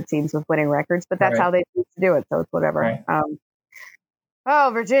 like we said, teams with winning records, but that's how they choose to do it. So it's whatever. Right.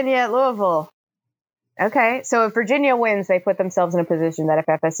 Virginia at Louisville. Okay. So if Virginia wins, they put themselves in a position that if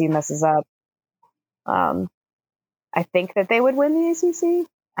FSU messes up, I think that they would win the ACC,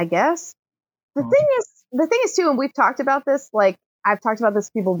 I guess. The thing is too, and we've talked about this, I've talked about this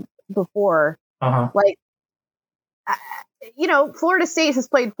to people before, Florida State has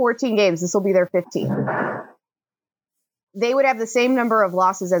played 14 games. This will be their 15th. they would have the same number of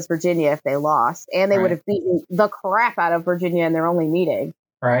losses as Virginia if they lost, and they would have beaten the crap out of Virginia in their only meeting.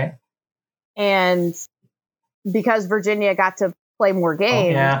 Right. And because Virginia got to play more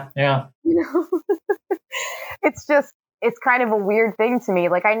games. Yeah. It's kind of a weird thing to me.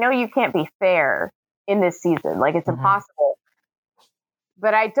 Like, I know you can't be fair in this season. Like, it's impossible.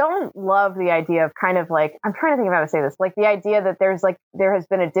 But I don't love the idea of kind of like, I'm trying to think of how to say this, like the idea that there has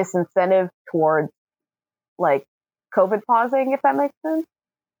been a disincentive towards like COVID pausing, if that makes sense,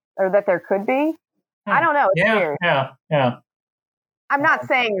 or that there could be. I don't know. It's weird. Yeah. I'm not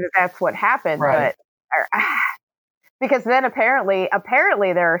saying that that's what happened, but because then apparently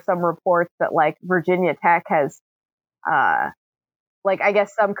there are some reports that like Virginia Tech has, like I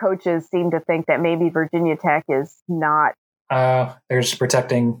guess some coaches seem to think that maybe Virginia Tech is not. They're just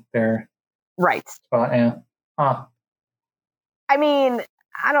protecting their spot. Yeah. Huh. I mean,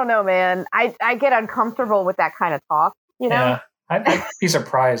 I don't know, man. I get uncomfortable with that kind of talk, you know? Yeah. I'd be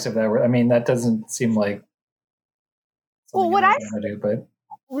surprised if that were, I mean, that doesn't seem like what I want to do, but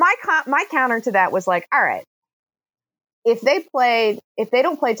my counter to that was like, all right, if they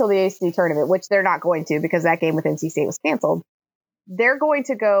don't play till the ACC tournament, which they're not going to because that game with NC State was canceled, they're going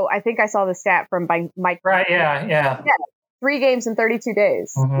to go, I think I saw the stat from Mike. Right. Yeah. 3 games in 32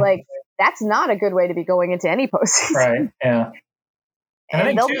 days. Like, that's not a good way to be going into any postseason. Right. Yeah. And I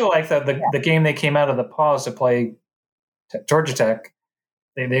think too, like the game they came out of the pause to play Georgia Tech,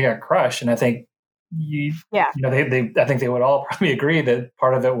 they got crushed, and I think I think they would all probably agree that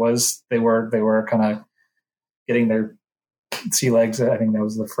part of it was they were kind of getting their sea legs. I think that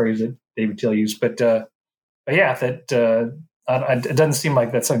was the phrase that David Teal used, but yeah, that it doesn't seem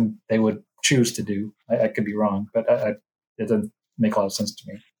like that's something they would choose to do. I could be wrong, but it doesn't make a lot of sense to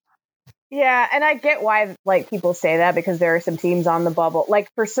me. Yeah, and I get why like people say that because there are some teams on the bubble. Like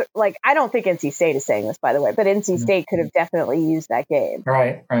I don't think NC State is saying this, by the way, but NC State could have definitely used that game.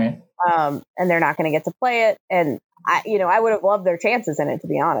 Right. And they're not going to get to play it, and I would have loved their chances in it, to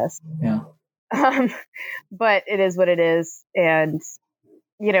be honest. Yeah. But it is what it is, and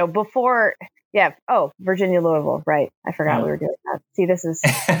before. Yeah. Oh, Virginia Louisville. Right. I forgot we were doing that. See, this is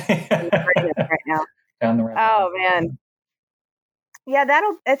right now. Down the road. Oh man. Yeah,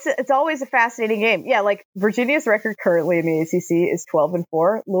 it's always a fascinating game. Yeah, like Virginia's record currently in the ACC is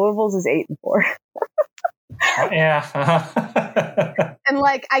 12-4. Louisville's is 8-4. Yeah. And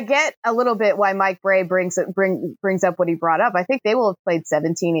like I get a little bit why Mike Bray brings up what he brought up. I think they will have played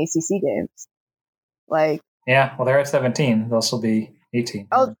 17 ACC games. Like. Yeah, well, they're at 17. They'll still be 18.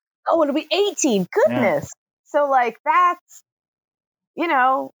 Oh, it'll be 18. Goodness. Yeah. So like that's,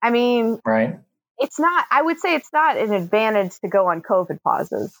 I mean. Right. It's not, I would say it's not an advantage to go on COVID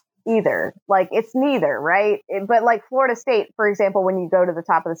pauses either. Like it's neither, right? But like Florida State, for example, when you go to the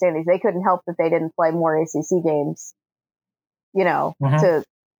top of the standings, they couldn't help that they didn't play more ACC games, but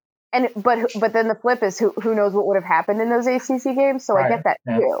then the flip is who knows what would have happened in those ACC games. So I get that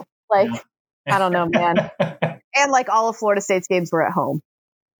too. Like, I don't know, man. And like all of Florida State's games were at home.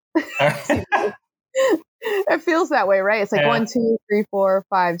 It feels that way, right? It's like 1, 2, 3, 4,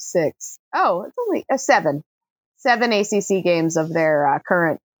 5, 6. Oh, it's only 7 ACC games of their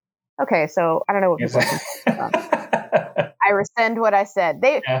current. Okay, so I don't know what I rescind what I said.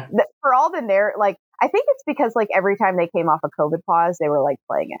 For all the like I think it's because like every time they came off a COVID pause, they were like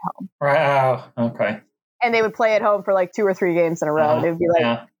playing at home. Right. Oh, okay. And they would play at home for like 2 or 3 games in a row. They would be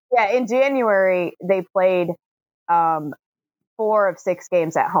like, in January they played 4 of 6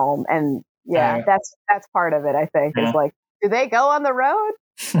 games at home, and that's part of it. I think is like, do they go on the road?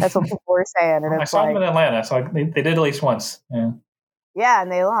 That's what people were saying. And I saw them in Atlanta, so they did at least once. Yeah,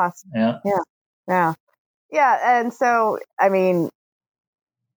 and they lost. Yeah. And so, I mean,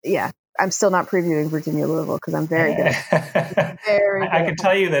 I'm still not previewing Virginia Louisville because I'm very good. I can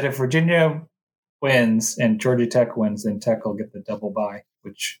tell you that if Virginia wins and Georgia Tech wins, then Tech will get the double bye,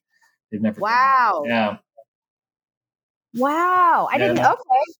 which they've never. Wow. Done. Yeah. Wow. I didn't.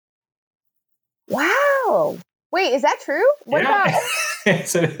 Okay. Wow. Wait, is that true? What about?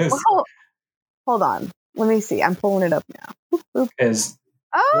 Yes, it is. Well, hold on. Let me see. I'm pulling it up now. Because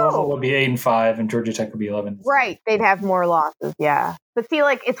Louisville would be 8-5, and Georgia Tech would be 11. Right, they'd have more losses. Yeah, but see,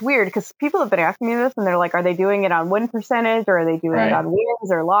 like it's weird because people have been asking me this, and they're like, "Are they doing it on win percentage, or are they doing it on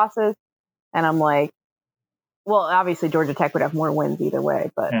wins or losses?" And I'm like, "Well, obviously Georgia Tech would have more wins either way,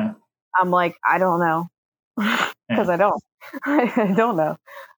 but I'm like, I don't know because I don't." I don't know.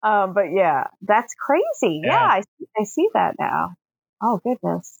 But yeah, that's crazy. Yeah, I see that now. Oh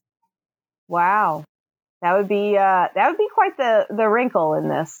goodness. Wow. That would be quite the wrinkle in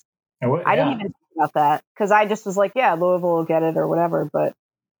this. I didn't even think about that because I just was like, Louisville will get it or whatever. But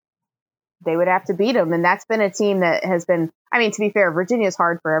they would have to beat them. And that's been a team that has been, I mean, to be fair, Virginia's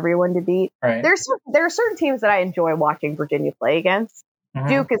hard for everyone to beat. Right. There are certain teams that I enjoy watching Virginia play against. Mm-hmm.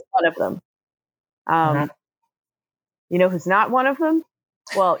 Duke is one of them. You know who's not one of them?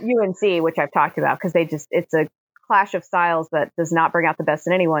 Well, UNC, which I've talked about, because it's a clash of styles that does not bring out the best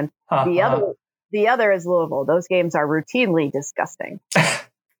in anyone. The other is Louisville. Those games are routinely disgusting.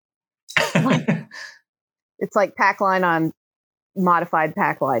 It's like pack line on modified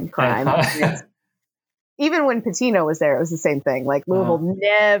pack line crime. Even when Pitino was there, it was the same thing. Like Louisville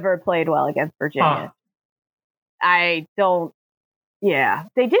never played well against Virginia. They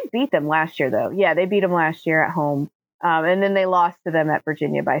did beat them last year though. Yeah, they beat them last year at home. And then they lost to them at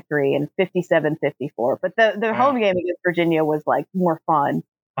Virginia by 3 and 57-54. But the home game against Virginia was like more fun.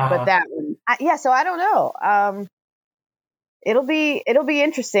 But that one, so I don't know. It'll be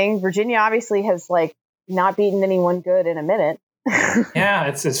interesting. Virginia obviously has like not beaten anyone good in a minute. Yeah,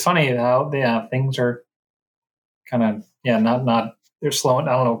 it's funny how things are kind of not they're slowing.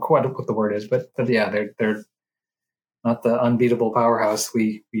 I don't know quite what the word is, but they're not the unbeatable powerhouse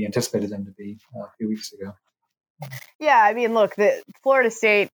we anticipated them to be a few weeks ago. Yeah, I mean, look, the Florida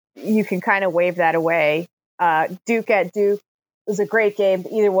State, you can kind of wave that away. Duke at Duke was a great game.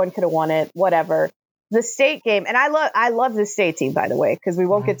 Either one could have won it. Whatever. The State game, and I love the State team, by the way, because we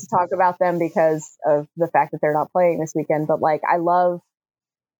won't get to talk about them because of the fact that they're not playing this weekend. But like, I love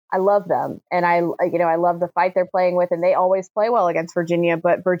them, and I love the fight they're playing with, and they always play well against Virginia.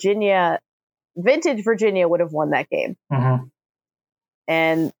 But vintage Virginia would have won that game,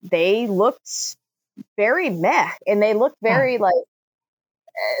 and they looked very meh, and they looked very like.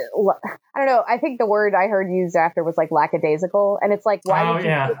 I don't know. I think the word I heard used after was like lackadaisical, and it's like, why would you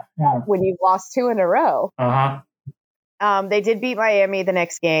do that when you've lost 2 in a row? They did beat Miami the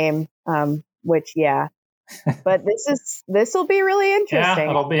next game, which but this will be really interesting.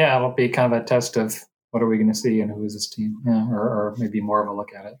 It'll be kind of a test of what are we going to see and who is this team, or maybe more of a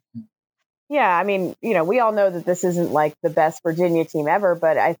look at it. Yeah, I mean, we all know that this isn't like the best Virginia team ever,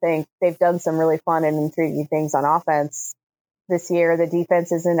 but I think they've done some really fun and intriguing things on offense. This year, the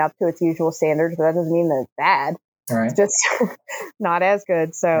defense isn't up to its usual standards, but that doesn't mean that it's bad. Right. It's just not as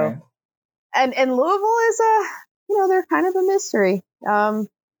good. So, right. and Louisville is they're kind of a mystery.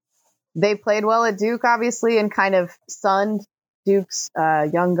 They played well at Duke, obviously, and kind of sunned Duke's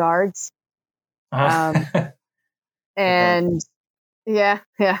young guards. And and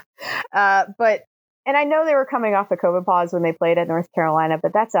I know they were coming off the COVID pause when they played at North Carolina,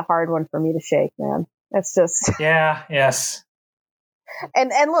 but that's a hard one for me to shake, man. That's just yes.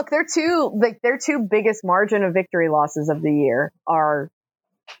 And look, their two biggest margin of victory losses of the year are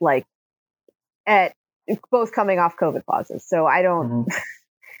like at both coming off COVID pauses. So I don't,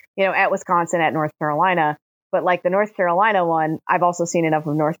 at Wisconsin, at North Carolina, but like the North Carolina one, I've also seen enough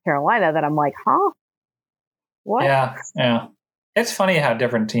of North Carolina that I'm like, what? Yeah. It's funny how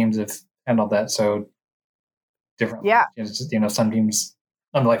different teams have handled that so differently. Yeah. It's just, some teams,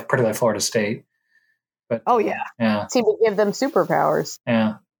 unlike particularly Florida State. But, seem to give them superpowers.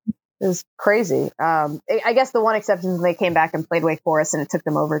 Yeah, it was crazy. I guess the one exception is they came back and played Wake Forest, and it took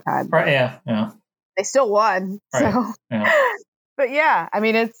them overtime. Right? Yeah. They still won. Right. So, yeah. But yeah, I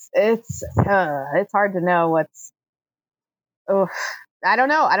mean, it's hard to know what's. Oh, I don't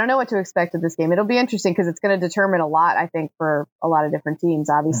know. I don't know what to expect of this game. It'll be interesting because it's going to determine a lot, I think, for a lot of different teams.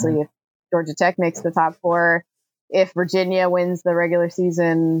 Obviously, if Georgia Tech makes the top 4, if Virginia wins the regular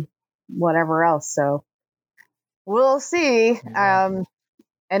season, whatever else. So. We'll see. And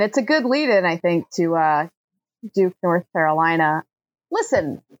it's a good lead-in, I think, to Duke, North Carolina.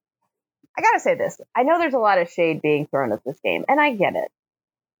 Listen, I got to say this. I know there's a lot of shade being thrown at this game, and I get it.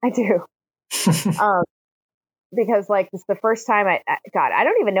 I do. Because, like, it's the first time I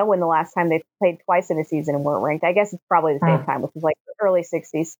don't even know when the last time they played twice in a season and weren't ranked. I guess it's probably the same time, which is like the early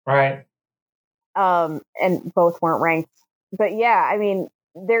 60s. Right. And both weren't ranked. But, yeah, I mean,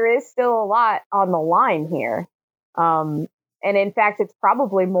 there is still a lot on the line here. And in fact, it's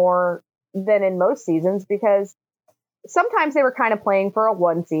probably more than in most seasons because sometimes they were kind of playing for a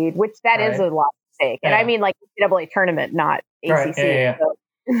 1 seed, which that is a lot to take. And I mean, like NCAA tournament, not ACC. Right. Yeah. So,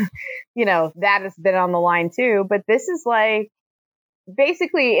 that has been on the line too. But this is like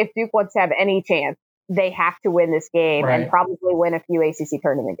basically if Duke wants to have any chance, they have to win this game and probably win a few ACC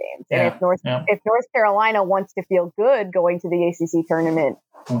tournament games. And if North Carolina wants to feel good going to the ACC tournament,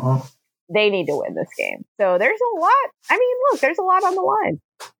 they need to win this game. So there's a lot. I mean, look, there's a lot on the line.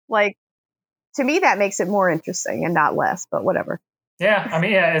 Like, to me, that makes it more interesting and not less, but whatever. Yeah. I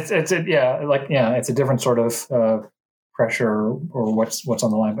mean, it's a different sort of pressure or what's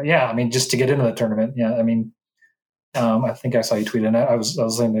on the line. But yeah, I mean, just to get into the tournament. Yeah. I mean, I think I saw you tweet, and I was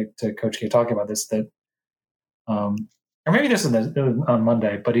listening to Coach K talking about this, that, or maybe this is on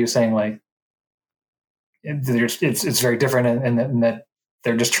Monday, but he was saying like it's very different, and that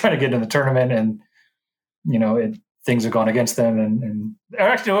they're just trying to get in the tournament, and things have gone against them, and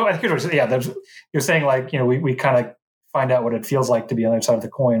actually, I think it was, he was saying like we kind of find out what it feels like to be on the other side of the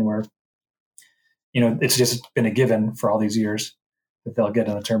coin, where it's just been a given for all these years that they'll get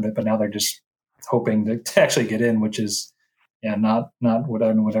in the tournament, but now they're just hoping to actually get in, which is not what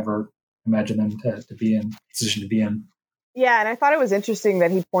I would ever imagine them to be in position to be in. Yeah, and I thought it was interesting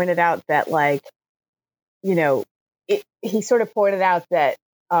that he pointed out that he sort of pointed out that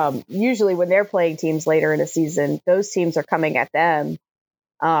usually when they're playing teams later in a season, those teams are coming at them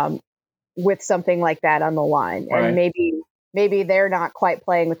with something like that on the line, right. And maybe they're not quite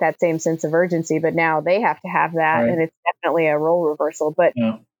playing with that same sense of urgency, but now they have to have that, right. And it's definitely a role reversal. But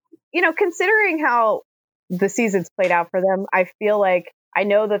considering how the season's played out for them, I feel like I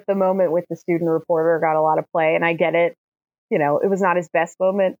know that the moment with the student reporter got a lot of play, and I get it. It was not his best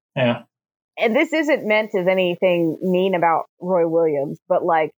moment. Yeah. And this isn't meant as anything mean about Roy Williams, but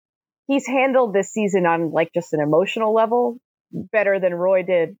he's handled this season on just an emotional level better than Roy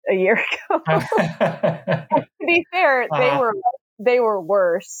did a year ago. To be fair, they were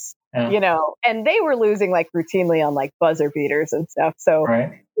worse, and they were losing routinely on bbuzzer beaters and stuff. So,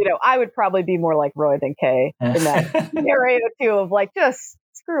 right. I would probably be more like Roy than Kay in that scenario too, of just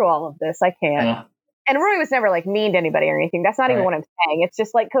screw all of this. I can't. Yeah. And Roy was never mean to anybody or anything. That's not even what I'm saying. It's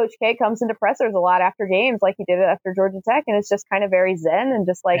just Coach K comes into pressers a lot after games, like he did it after Georgia Tech, and it's just kind of very zen and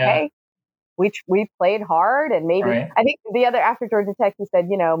just hey, we played hard, and maybe I think the other after Georgia Tech, he said,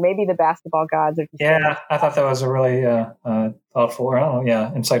 maybe the basketball gods are just I thought that was a really thoughtful, or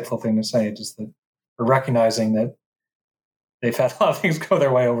insightful thing to say. Just that we're recognizing that they've had a lot of things go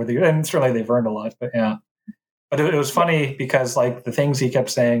their way over the years, and certainly they've earned a lot. But but it was funny because the things he kept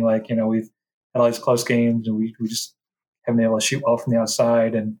saying, we've had all these close games, and we just haven't been able to shoot well from the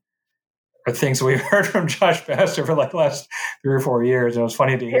outside, and are things that we've heard from Josh Baxter for the last 3 or 4 years. And it was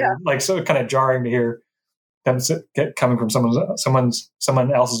funny to hear, so kind of jarring to hear them coming from someone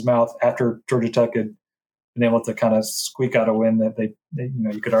else's mouth after Georgia Tech had been able to kind of squeak out a win that they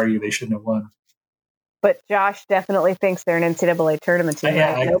you could argue they shouldn't have won. But Josh definitely thinks they're an NCAA tournament team.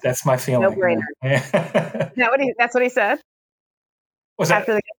 That's my feeling. No brainer. That's what he said. Was that?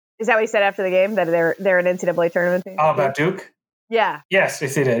 Is that what he said after the game, that they're an NCAA tournament team? Oh, about Duke? Yeah. Yes, they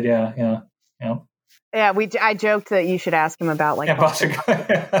did. Yeah. Yeah, I joked that you should ask him about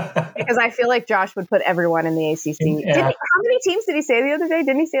because I feel like Josh would put everyone in the ACC. Yeah. How many teams did he say the other day?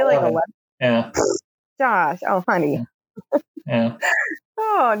 Didn't he say 11? Yeah. Josh, oh honey. Yeah.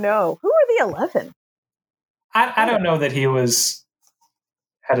 Oh no, who are the 11? I don't know that he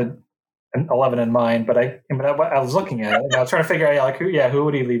had an 11 in mind, but I was looking at it and I was trying to figure out who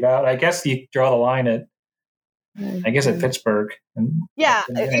would he leave out? I guess you draw the line at Pittsburgh.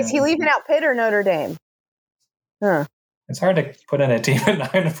 Is he leaving out Pitt or Notre Dame? Huh. It's hard to put in a team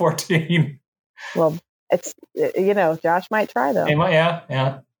at 9-14. Well, it's Josh might try though. He might,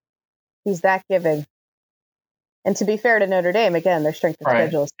 yeah. He's that giving. And to be fair to Notre Dame, again, their strength of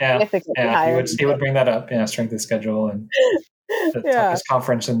schedule is significantly higher. He would bring that up. Yeah, strength of schedule and the toughest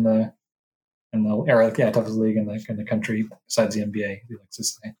conference in the era. Yeah, toughest league in the country besides the NBA. He likes to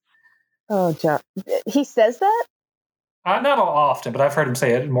say. Oh, John, he says that? Not often, but I've heard him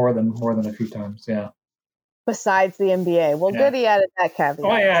say it more than a few times. Yeah. Besides the NBA, well, good he added that caveat.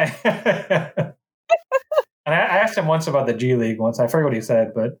 Oh yeah. And I asked him once about the G League. I forget what he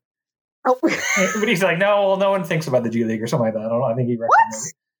said, but. Oh. But he's like, no one thinks about the G League or something like that. I don't know. I think he recommended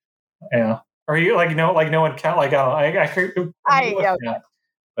it. Yeah. Or he no one count I don't know. Yeah.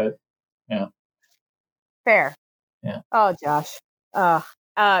 But yeah. Fair. Yeah. Oh, Josh.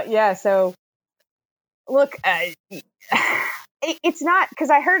 Yeah. So, look, it's not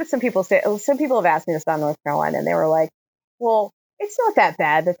because I heard some people have asked me this on North Carolina, and they were like, "Well, it's not that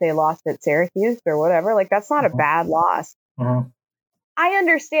bad that they lost at Syracuse or whatever. That's not a bad loss." Mm-hmm. I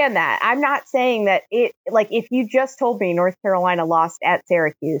understand that. I'm not saying that if you just told me North Carolina lost at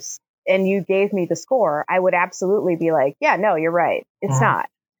Syracuse and you gave me the score, I would absolutely be like, yeah, no, you're right. It's not.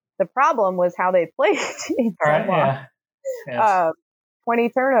 The problem was how they played. Right, yeah. 20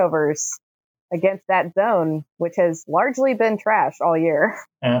 turnovers against that zone, which has largely been trash all year.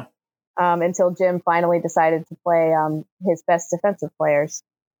 Yeah. Until Jim finally decided to play his best defensive players.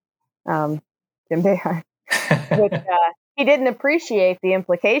 Jim Boeheim. Which, he didn't appreciate the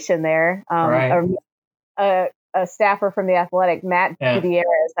implication there. A staffer from the Athletic, Matt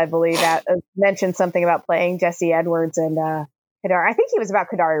Gutierrez, I believe, mentioned something about playing Jesse Edwards and Kadary. I think he was about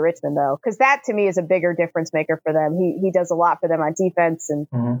Kadary Richmond though, because that to me is a bigger difference maker for them. He does a lot for them on defense, and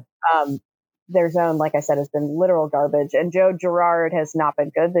their zone, like I said, has been literal garbage. And Joe Girard has not been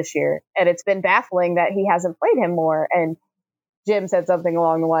good this year, and it's been baffling that he hasn't played him more. And Jim said something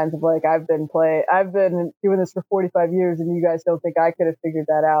along the lines of like, I've been doing this for 45 years, and you guys don't think I could have figured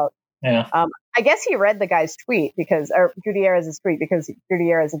that out. Yeah. I guess he read the guy's tweet or Gutierrez's tweet, because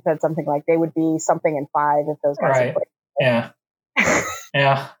Gutierrez had said something like they would be something in 5 if those guys had played. Yeah.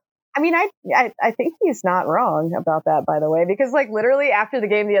 Yeah. I mean, I think he's not wrong about that, by the way, because like literally after the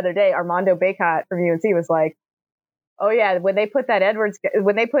game the other day, Armando Bacot from UNC was like, oh yeah, when they put Edwards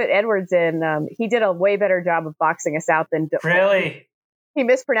in, he did a way better job of boxing us out than really. He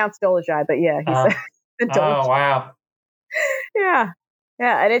mispronounced Dolezaj, but yeah, he said oh wow. Yeah,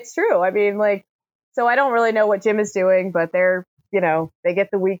 and it's true. I mean, like, so I don't really know what Jim is doing, but they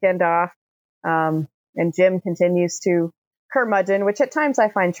get the weekend off, and Jim continues to curmudgeon, which at times I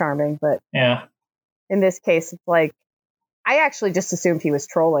find charming, but yeah, in this case, it's like I actually just assumed he was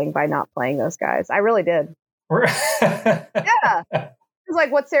trolling by not playing those guys. I really did. Yeah, it's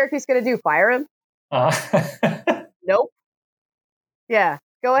like, what's Syracuse going to do? Fire him? Nope. Yeah,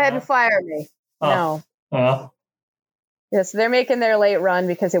 go ahead and fire me. No. Yeah, so they're making their late run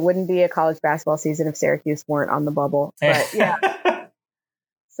because it wouldn't be a college basketball season if Syracuse weren't on the bubble. But yeah.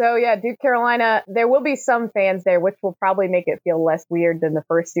 So yeah, Duke Carolina, there will be some fans there, which will probably make it feel less weird than the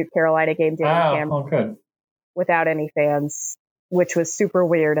first Duke Carolina game good. Without any fans, which was super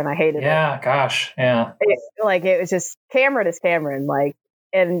weird, and I hated it. Yeah, gosh, yeah. It was just Cameron is Cameron, like,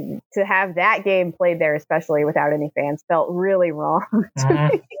 and to have that game played there, especially without any fans, felt really wrong to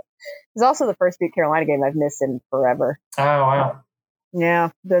me. It was also the first Duke Carolina game I've missed in forever. Oh wow. Yeah.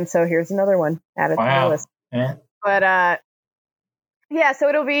 Then so here's another one added to the list. Yeah. But yeah, so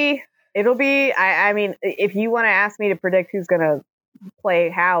it'll be. I mean, if you want to ask me to predict who's going to play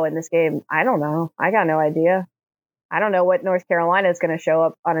how in this game, I don't know. I got no idea. I don't know what North Carolina is going to show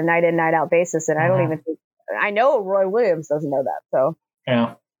up on a night in, night out basis, and I don't even think. I know Roy Williams doesn't know that. So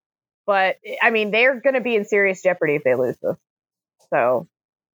yeah. But I mean, they're going to be in serious jeopardy if they lose this. So.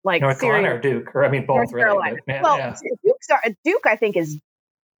 Like North Carolina or Duke, or I mean both. Really. Duke, I think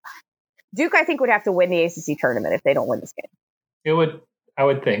would have to win the ACC tournament if they don't win this game. It would, I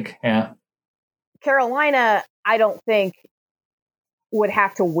would think, yeah. Carolina, I don't think would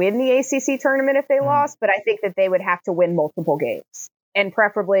have to win the ACC tournament if they lost, but I think that they would have to win multiple games, and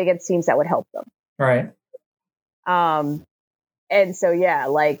preferably against teams that would help them. Right. And so yeah,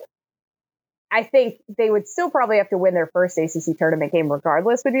 like. I think they would still probably have to win their first ACC tournament game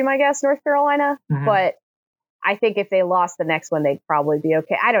regardless, would be my guess, North Carolina. But I think if they lost the next one, they'd probably be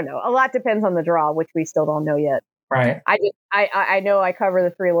okay. I don't know. A lot depends on the draw, which we still don't know yet. Right. I know I cover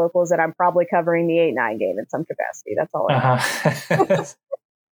the 3 locals, and I'm probably covering the 8-9 game in some capacity. That's all I know.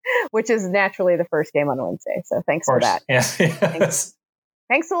 Which is naturally the first game on Wednesday. So thanks for that. Yes.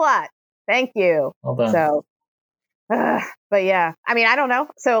 Thanks a lot. Thank you. Well done. So. But yeah, I mean, I don't know.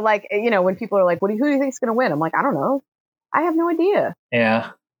 So like, when people are like, who do you think is going to win? I'm like, I don't know. I have no idea.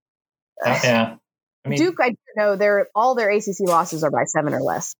 Yeah. Yeah. I mean, Duke, I do know all their ACC losses are by 7 or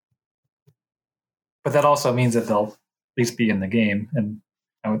less. But that also means that they'll at least be in the game. And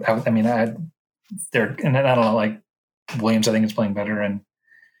I don't know, like Williams, I think is playing better. And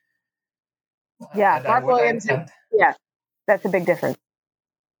yeah, Mark Williams. Yeah, that's a big difference.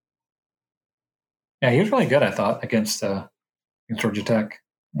 Yeah, he was really good, I thought, against Georgia Tech.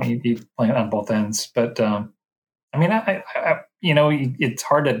 He playing on both ends, but I mean, I it's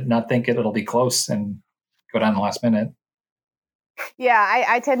hard to not think it'll be close and go down the last minute. Yeah,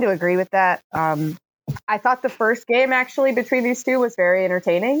 I tend to agree with that. I thought the first game actually between these two was very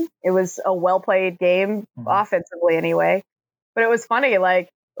entertaining. It was a well played game offensively, anyway. But it was funny, like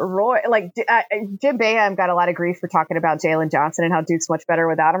Jim Boeheim got a lot of grief for talking about Jalen Johnson and how Duke's much better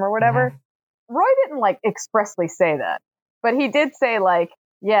without him or whatever. Roy didn't like expressly say that, but he did say like,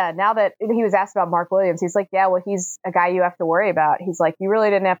 yeah, now that he was asked about Mark Williams, he's like, yeah, well, he's a guy you have to worry about. He's like, you really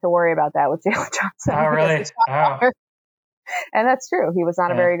didn't have to worry about that with Jalen Johnson. Oh, really? Oh. And that's true. He was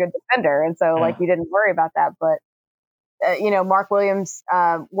not a very good defender. And so like, you didn't worry about that. But, Mark Williams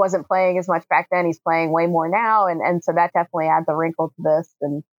wasn't playing as much back then. He's playing way more now. And so that definitely adds a wrinkle to this.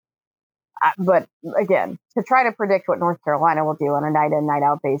 And but again, to try to predict what North Carolina will do on a night in, night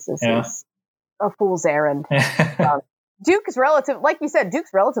out basis is a fool's errand. Duke is like you said,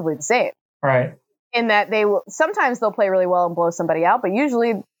 Duke's relatively the same. Right. In that sometimes they'll play really well and blow somebody out, but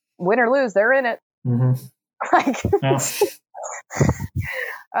usually win or lose, they're in it.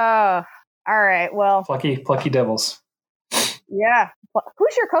 All right. Well, plucky Devils. Yeah.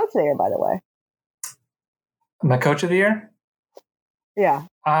 Who's your coach there, by the way? My coach of the year? Yeah.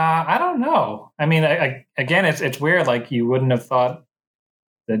 I don't know. I mean, again, it's weird. Like you wouldn't have thought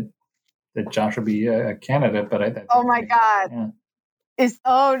that Josh would be a candidate, but oh my God. Yeah.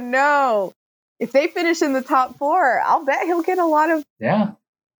 Oh no. If they finish in the top 4, I'll bet he'll get a lot of. Yeah.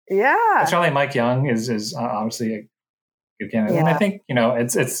 Yeah. Certainly Mike Young is obviously a good candidate. Yeah. And I think,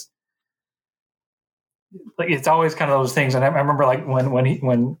 it's like, it's always kind of those things. And I remember like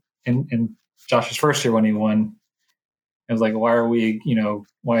when in Josh's first year, when he won, it was like, why are we,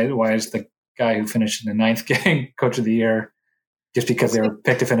 why is the guy who finished in the 9th getting Coach of the Year just because they were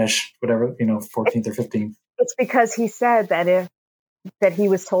picked to finish whatever, 14th or 15th? It's because he said that that he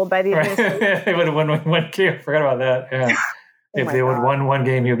was told by the administration. They would have won one game. I forgot about that. Yeah. If they would won one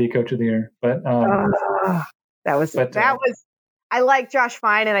game, he would be Coach of the Year. But that was I like Josh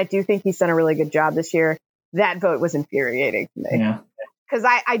Fine, and I do think he's done a really good job this year. That vote was infuriating to me. Yeah. Because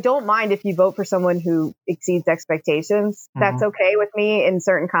I don't mind if you vote for someone who exceeds expectations. Mm-hmm. That's okay with me in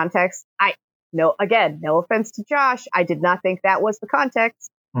certain contexts. No offense to Josh. I did not think that was the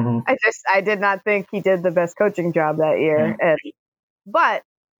context. Mm-hmm. I did not think he did the best coaching job that year. Yeah. But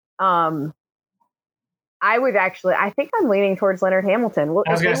I think I'm leaning towards Leonard Hamilton.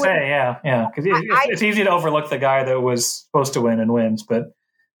 I was going to say, yeah. Because it's easy to overlook the guy that was supposed to win and wins, but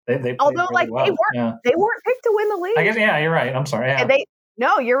they although really well. They weren't picked to win the league. I guess, yeah, you're right. I'm sorry. Yeah.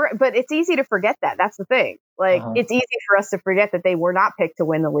 No, you're right. But it's easy to forget that. That's the thing. Like, It's easy for us to forget that they were not picked to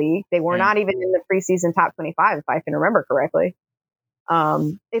win the league. They were not even in the preseason top 25, if I can remember correctly.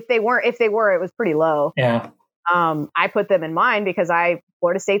 If they were, it was pretty low. Yeah. I put them in mind because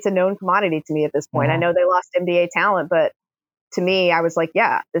Florida State's a known commodity to me at this point. Mm-hmm. I know they lost NBA talent, but to me, I was like,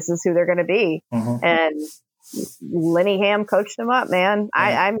 yeah, this is who they're going to be. Mm-hmm. And Lenny Ham coached them up, man.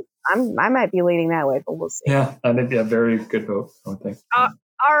 Yeah. I might be leaning that way, but we'll see. Yeah, I think a very good vote, I think.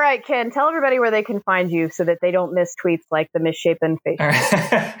 All right, Ken, tell everybody where they can find you so that they don't miss tweets like the misshapen face.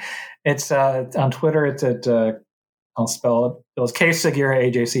 Right. It's on Twitter. It's at I'll spell it. It was K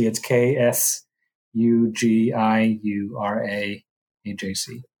Sugiura AJC. It's KSUGIURA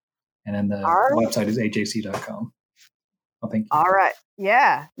AJC, and then the website is ajc.com. Well, thank you. All right.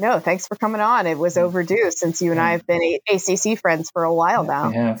 Yeah. No, thanks for coming on. It was overdue since you and I have been ACC friends for a while now.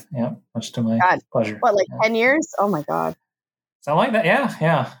 We have. Yeah. Much to my pleasure. What, 10 years? Oh my God. Something like that. Yeah.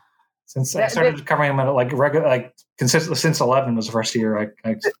 Yeah. Since I started covering them at like regular, like consistently since 11 was the first year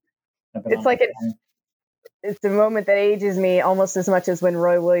it's like it's a moment that ages me almost as much as when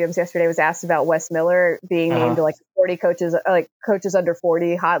Roy Williams yesterday was asked about Wes Miller being named to like 40 coaches, like coaches under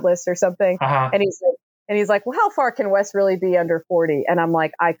 40 hot list or something. And he's like, well, how far can Wes really be under 40? And I'm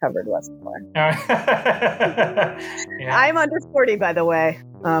like, I covered Wes Miller. Yeah. I'm under 40, by the way,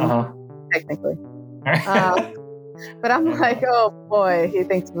 technically. But I'm like, oh boy, he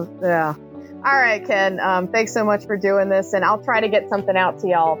thinks, yeah. All right, Ken, thanks so much for doing this. And I'll try to get something out to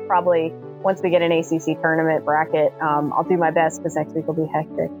y'all probably once we get an ACC tournament bracket. I'll do my best because next week will be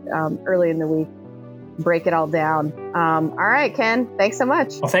hectic. Early in the week, break it all down. All right, Ken, thanks so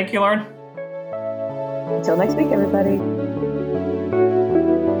much. Well, thank you, Lauren. Until next week, everybody.